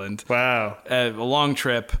Staten Island. Wow, a long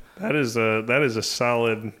trip. That is a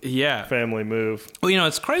solid family move. Well, you know,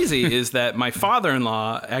 it's crazy is that my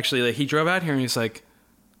father-in-law actually, like, he drove out here and he's like,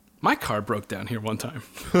 my car broke down here one time.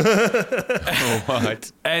 Oh,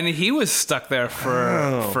 what? And he was stuck there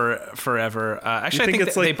for forever. Actually, I think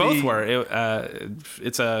it's like they both were.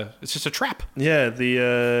 It's just a trap. Yeah,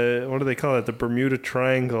 the what do they call it? The Bermuda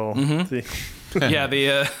Triangle. Mm-hmm. The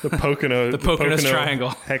Poconos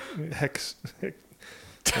Triangle. Hex.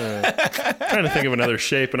 Trying to think of another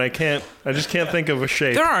shape, and I just can't think of a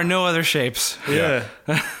shape. There are no other shapes. Yeah.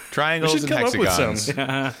 Triangles and hexagons.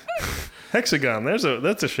 Hexagon.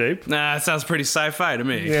 That's a shape. Nah, that sounds pretty sci-fi to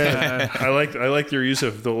me. Yeah. I like your use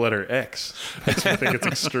of the letter X. I think it's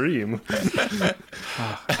extreme.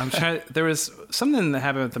 There was something that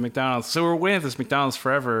happened at the McDonald's. So we're waiting at this McDonald's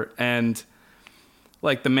forever, and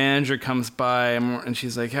like, the manager comes by and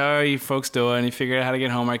she's like, "How are you folks doing? You figured out how to get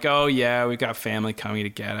home?" I'm like, "Oh yeah, we got family coming to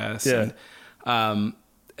get us." Yeah. And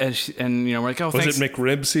you know, we're like, "Oh, was thanks." it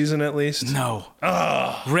McRib season at least? No.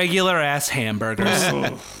 Oh. Regular ass hamburgers.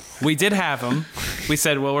 We did have them. We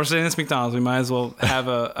said, well, we're sitting at this McDonald's. We might as well have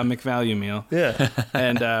a McValue meal. Yeah.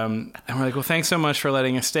 And we're like, well, thanks so much for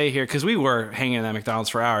letting us stay here, because we were hanging at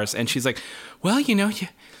McDonald's for hours. And she's like, well, you know,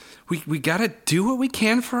 we got to do what we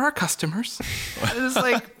can for our customers. It's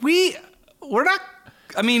like, we're not.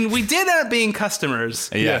 I mean, we did end up being customers.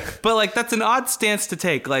 Yeah. But like, that's an odd stance to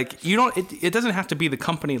take. Like, you don't. It doesn't have to be the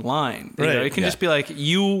company line. You know? It can just be like,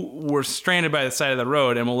 you were stranded by the side of the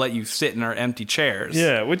road, and we'll let you sit in our empty chairs.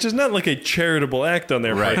 Yeah, which is not like a charitable act on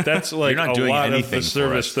their part. That's like a lot of the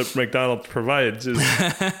service that McDonald's provides is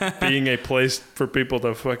being a place for people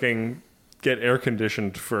to fucking get air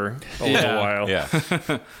conditioned for a little while. Yeah.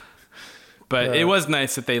 But it was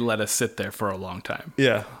nice that they let us sit there for a long time.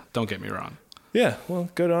 Yeah. Don't get me wrong. Yeah, well,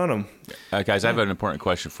 good on them. Guys, I have an important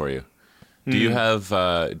question for you. Do you have,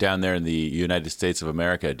 down there in the United States of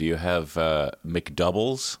America, do you have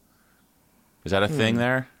McDoubles? Is that a thing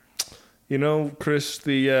there? You know, Chris,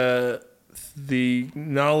 the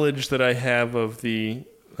knowledge that I have of the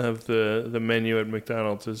menu at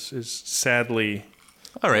McDonald's is sadly...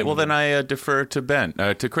 All right, well, then I defer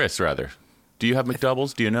to Chris, rather. Do you have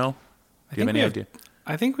McDoubles? Do you know? Do you have any idea?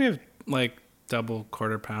 I think we have, like, double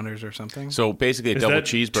quarter pounders or something. So basically a double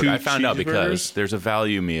cheeseburger. I found out because there's a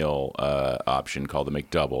value meal option called the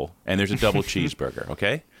McDouble, and there's a double cheeseburger,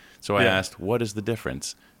 okay? So I asked, what is the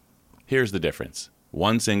difference? Here's the difference.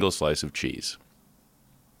 One single slice of cheese.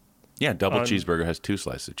 Yeah, double cheeseburger has 2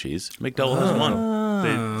 slices of cheese. McDouble has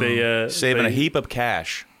 1. They saving a heap of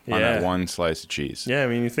cash on that 1 slice of cheese. Yeah, I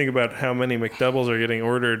mean, you think about how many McDoubles are getting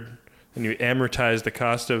ordered, and you amortize the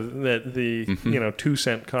cost of the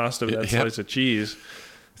 2-cent cost of that slice of cheese.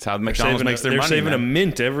 That's how McDonald's makes their money. They're saving a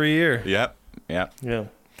mint every year. Yep. Yeah.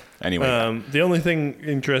 Anyway, the only thing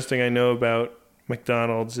interesting I know about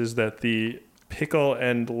McDonald's is that the pickle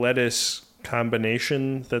and lettuce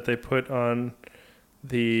combination that they put on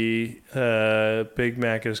the Big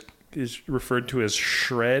Mac is referred to as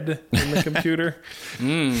shred in the computer.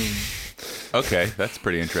 Okay, that's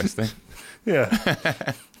pretty interesting. Yeah.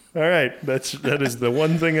 All right, that is the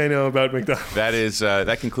one thing I know about McDonald's.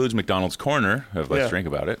 That concludes McDonald's Corner of Let's Drink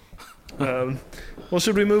About It. Well,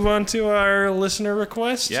 should we move on to our listener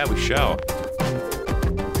request? Yeah, we shall.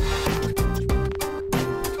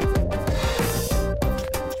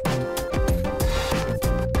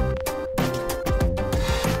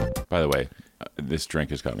 By the way, this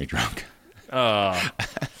drink has got me drunk. Oh,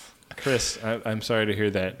 Chris, I'm sorry to hear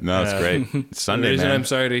that. No, it's great. It's Sunday, the reason man. I'm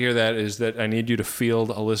sorry to hear that is that I need you to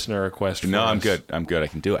field a listener request. No, I'm us. good. I'm good. I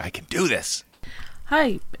can do it. I can do this.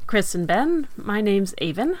 Hi, Chris and Ben. My name's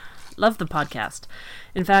Avon. Love the podcast.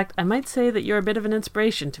 In fact, I might say that you're a bit of an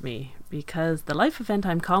inspiration to me because the life event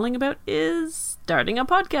I'm calling about is starting a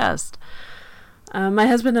podcast. My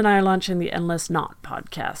husband and I are launching the Endless Knot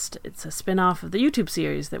podcast. It's a spin-off of the YouTube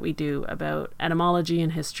series that we do about etymology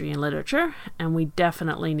and history and literature, and we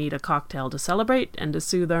definitely need a cocktail to celebrate and to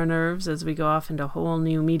soothe our nerves as we go off into a whole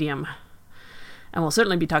new medium. And we'll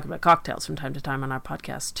certainly be talking about cocktails from time to time on our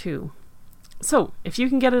podcast too. So, if you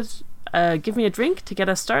can give me a drink to get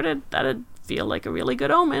us started, that'd feel like a really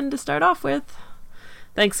good omen to start off with.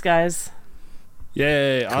 Thanks, guys.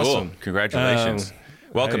 Yay, Cool. awesome. Congratulations.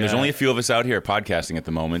 Welcome. There's only a few of us out here podcasting at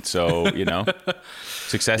the moment, so,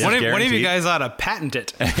 success is guaranteed. One of you guys ought to patent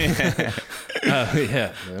it.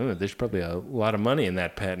 Yeah, there's probably a lot of money in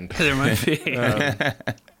that patent. There might be.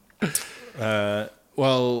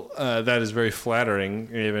 That is very flattering,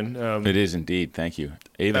 Avon. It is indeed. Thank you.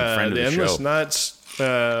 Avon, friend of the Endless show. Knots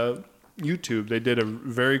YouTube, they did a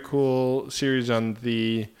very cool series on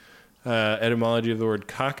the etymology of the word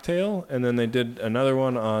cocktail, and then they did another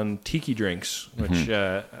one on tiki drinks, which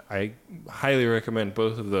I highly recommend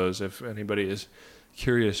both of those if anybody is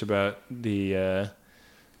curious about the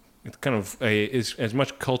it's kind of is as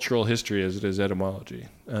much cultural history as it is etymology.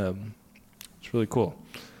 It's really cool.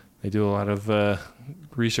 They do a lot of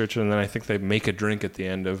research, and then I think they make a drink at the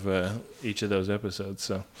end of each of those episodes.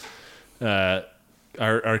 So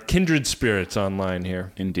our kindred spirits online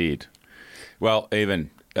here. Indeed. Well, Avon,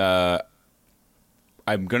 I'm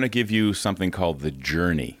going to give you something called the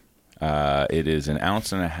Journey. It is 1.5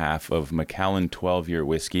 ounces of Macallan 12-year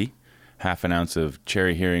whiskey, 1/2 ounce of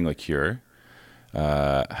cherry Heering liqueur,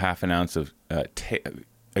 1/2 ounce of,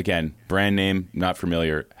 again, brand name, not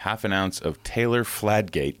familiar, 1/2 ounce of Taylor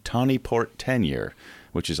Fladgate Tawny Porto 10-year,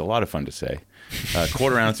 which is a lot of fun to say,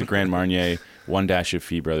 1/4 ounce of Grand Marnier, 1 dash of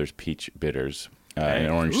Fee Brothers Peach Bitters, and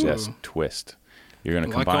an orange zest twist. You're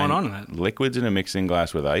going to combine liquids in a mixing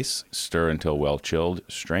glass with ice, stir until well chilled,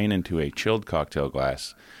 strain into a chilled cocktail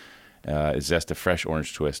glass, zest a fresh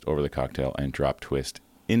orange twist over the cocktail, and drop twist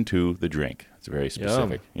into the drink. It's very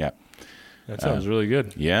specific. Yum. Yeah. That sounds really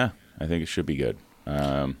good. Yeah, I think it should be good.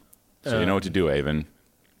 So you know what to do, Avon.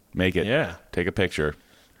 Make it. Yeah. Take a picture.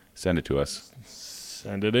 Send it to us.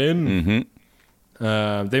 Send it in.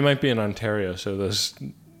 Mm-hmm. They might be in Ontario, so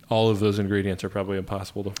all of those ingredients are probably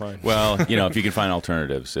impossible to find. Well, if you can find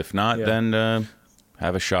alternatives. If not, then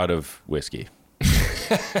have a shot of whiskey.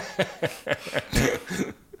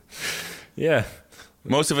 Yeah.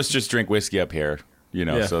 Most of us just drink whiskey up here,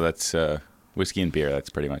 so that's whiskey and beer. That's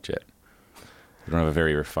pretty much it. We don't have a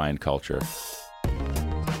very refined culture.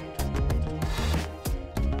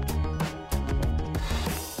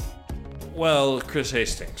 Well, Chris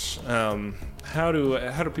Hastings, how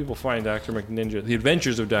do people find Dr. McNinja, the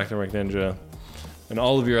adventures of Dr. McNinja, and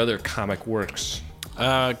all of your other comic works?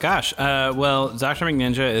 Well, Dr.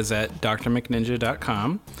 McNinja is at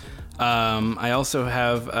drmcninja.com. I also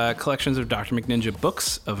have collections of Dr. McNinja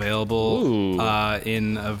books available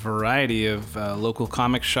in a variety of local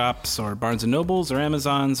comic shops or Barnes & Nobles or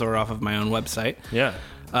Amazons or off of my own website. Yeah.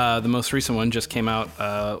 The most recent one just came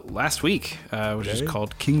out last week, which is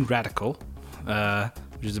called King Radical,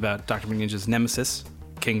 which is about Dr. McNinja's nemesis,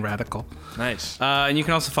 King Radical. Nice. And you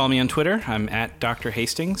can also follow me on Twitter. I'm at Dr.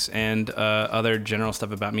 Hastings, and other general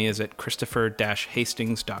stuff about me is at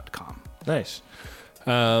Christopher-Hastings.com. Nice.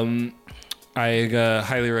 I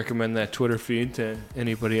highly recommend that Twitter feed to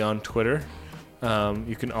anybody on Twitter.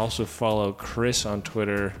 You can also follow Chris on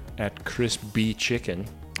Twitter at ChrisBChicken.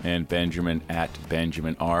 And Benjamin at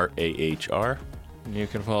Benjamin RAHR. And you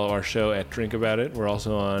can follow our show at Drink About It. We're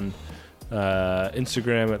also on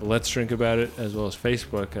Instagram at Let's Drink About It, as well as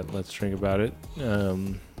Facebook at Let's Drink About It.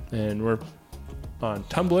 And we're on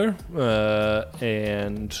Tumblr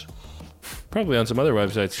and probably on some other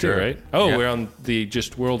websites too, right? Oh, yeah. We're on the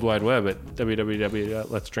just World Wide Web at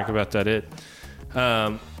www.letsdrinkabout.it.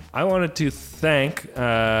 I wanted to thank,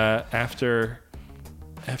 after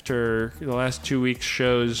the last 2 weeks'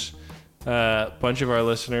 shows, a bunch of our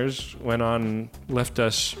listeners went on and left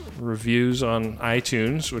us reviews on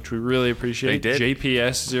iTunes, which we really appreciate. They did.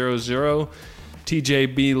 JPS00,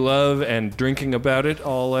 TJB Love, and Drinking About It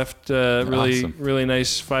all left Awesome. really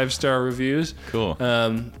nice 5-star reviews. Cool.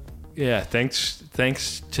 Yeah, thanks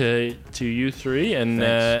to you three and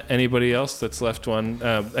Thanks. anybody else that's left one.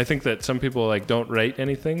 I think that some people don't write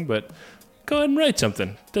anything, but go ahead and write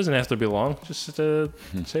something. It doesn't have to be long. Just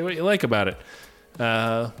say what you like about it.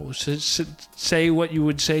 Say what you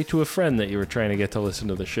would say to a friend that you were trying to get to listen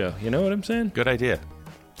to the show. You know what I'm saying? Good idea.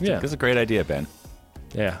 Yeah. That's a great idea, Ben.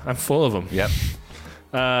 Yeah, I'm full of them. Yep.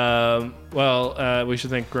 We should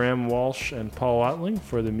thank Graham Walsh and Paul Watling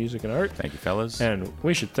for the music and art. Thank you, fellas. And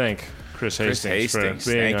we should thank Chris Hastings for Hastings,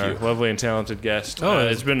 being thank our you. lovely and talented guest. Oh,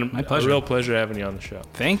 it's been my a pleasure. real pleasure having you on the show.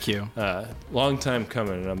 Thank you. Long time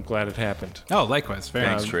coming, and I'm glad it happened. Oh, likewise. Very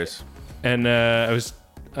Thanks, nice. Chris. And I was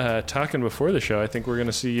talking before the show. I think we're going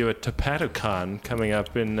to see you at TopatoCon coming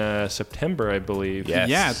up in September, I believe. Yes.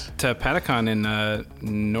 Yeah, to Patacon in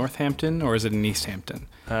Northampton, or is it in East Hampton?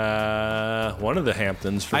 One of the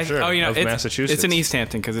Hamptons, for sure, of Massachusetts. It's in East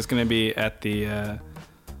Hampton because it's going to be at the...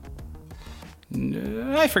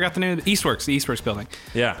 I forgot the name of the Eastworks, the Eastworks building.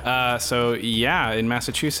 Yeah. In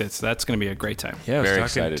Massachusetts, that's going to be a great time. Yeah, I was Very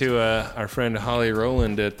talking excited. to our friend Holly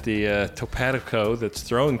Rowland at the Topatico that's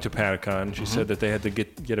throwing Topatacon. She said that they had to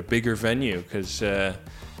get a bigger venue because the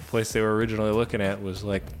place they were originally looking at was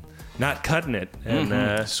not cutting it.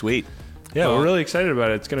 And Sweet. yeah, we're really excited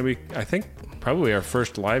about it. It's going to be, I think, probably our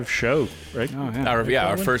first live show, right? Oh, yeah.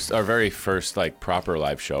 Our very first proper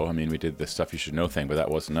live show. I mean, we did the Stuff You Should Know thing, but that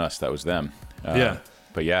wasn't us. That was them. Yeah.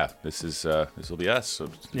 But yeah, this will be us. So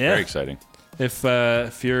it's Yeah. very exciting.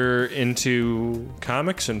 If you're into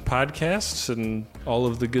comics and podcasts and all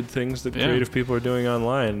of the good things that creative people are doing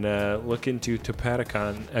online, look into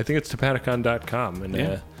Topatacon. I think it's topatacon.com,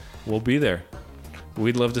 and we'll be there.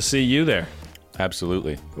 We'd love to see you there.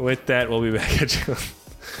 Absolutely. With that, we'll be back at you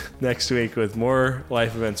next week with more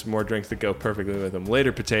life events, more drinks that go perfectly with them.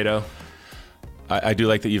 Later, potato. I do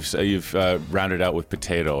like that you've rounded out with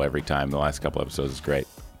potato every time. The last couple episodes is great.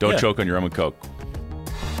 Don't choke on your rum and coke.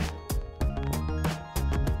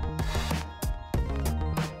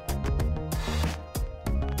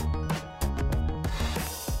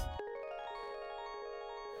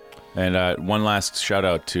 And one last shout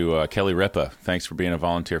out to Kelly Ripa. Thanks for being a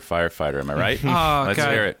volunteer firefighter. Am I right? Oh, Let's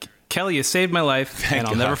God. hear it. Kelly, you saved my life, and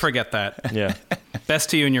I'll God. never forget that. Yeah. Best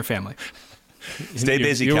to you and your family. Stay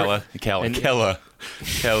busy, Kelly.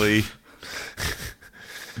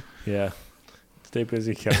 Yeah. Stay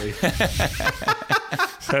busy, Kelly.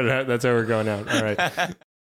 That's how we're going out. All right.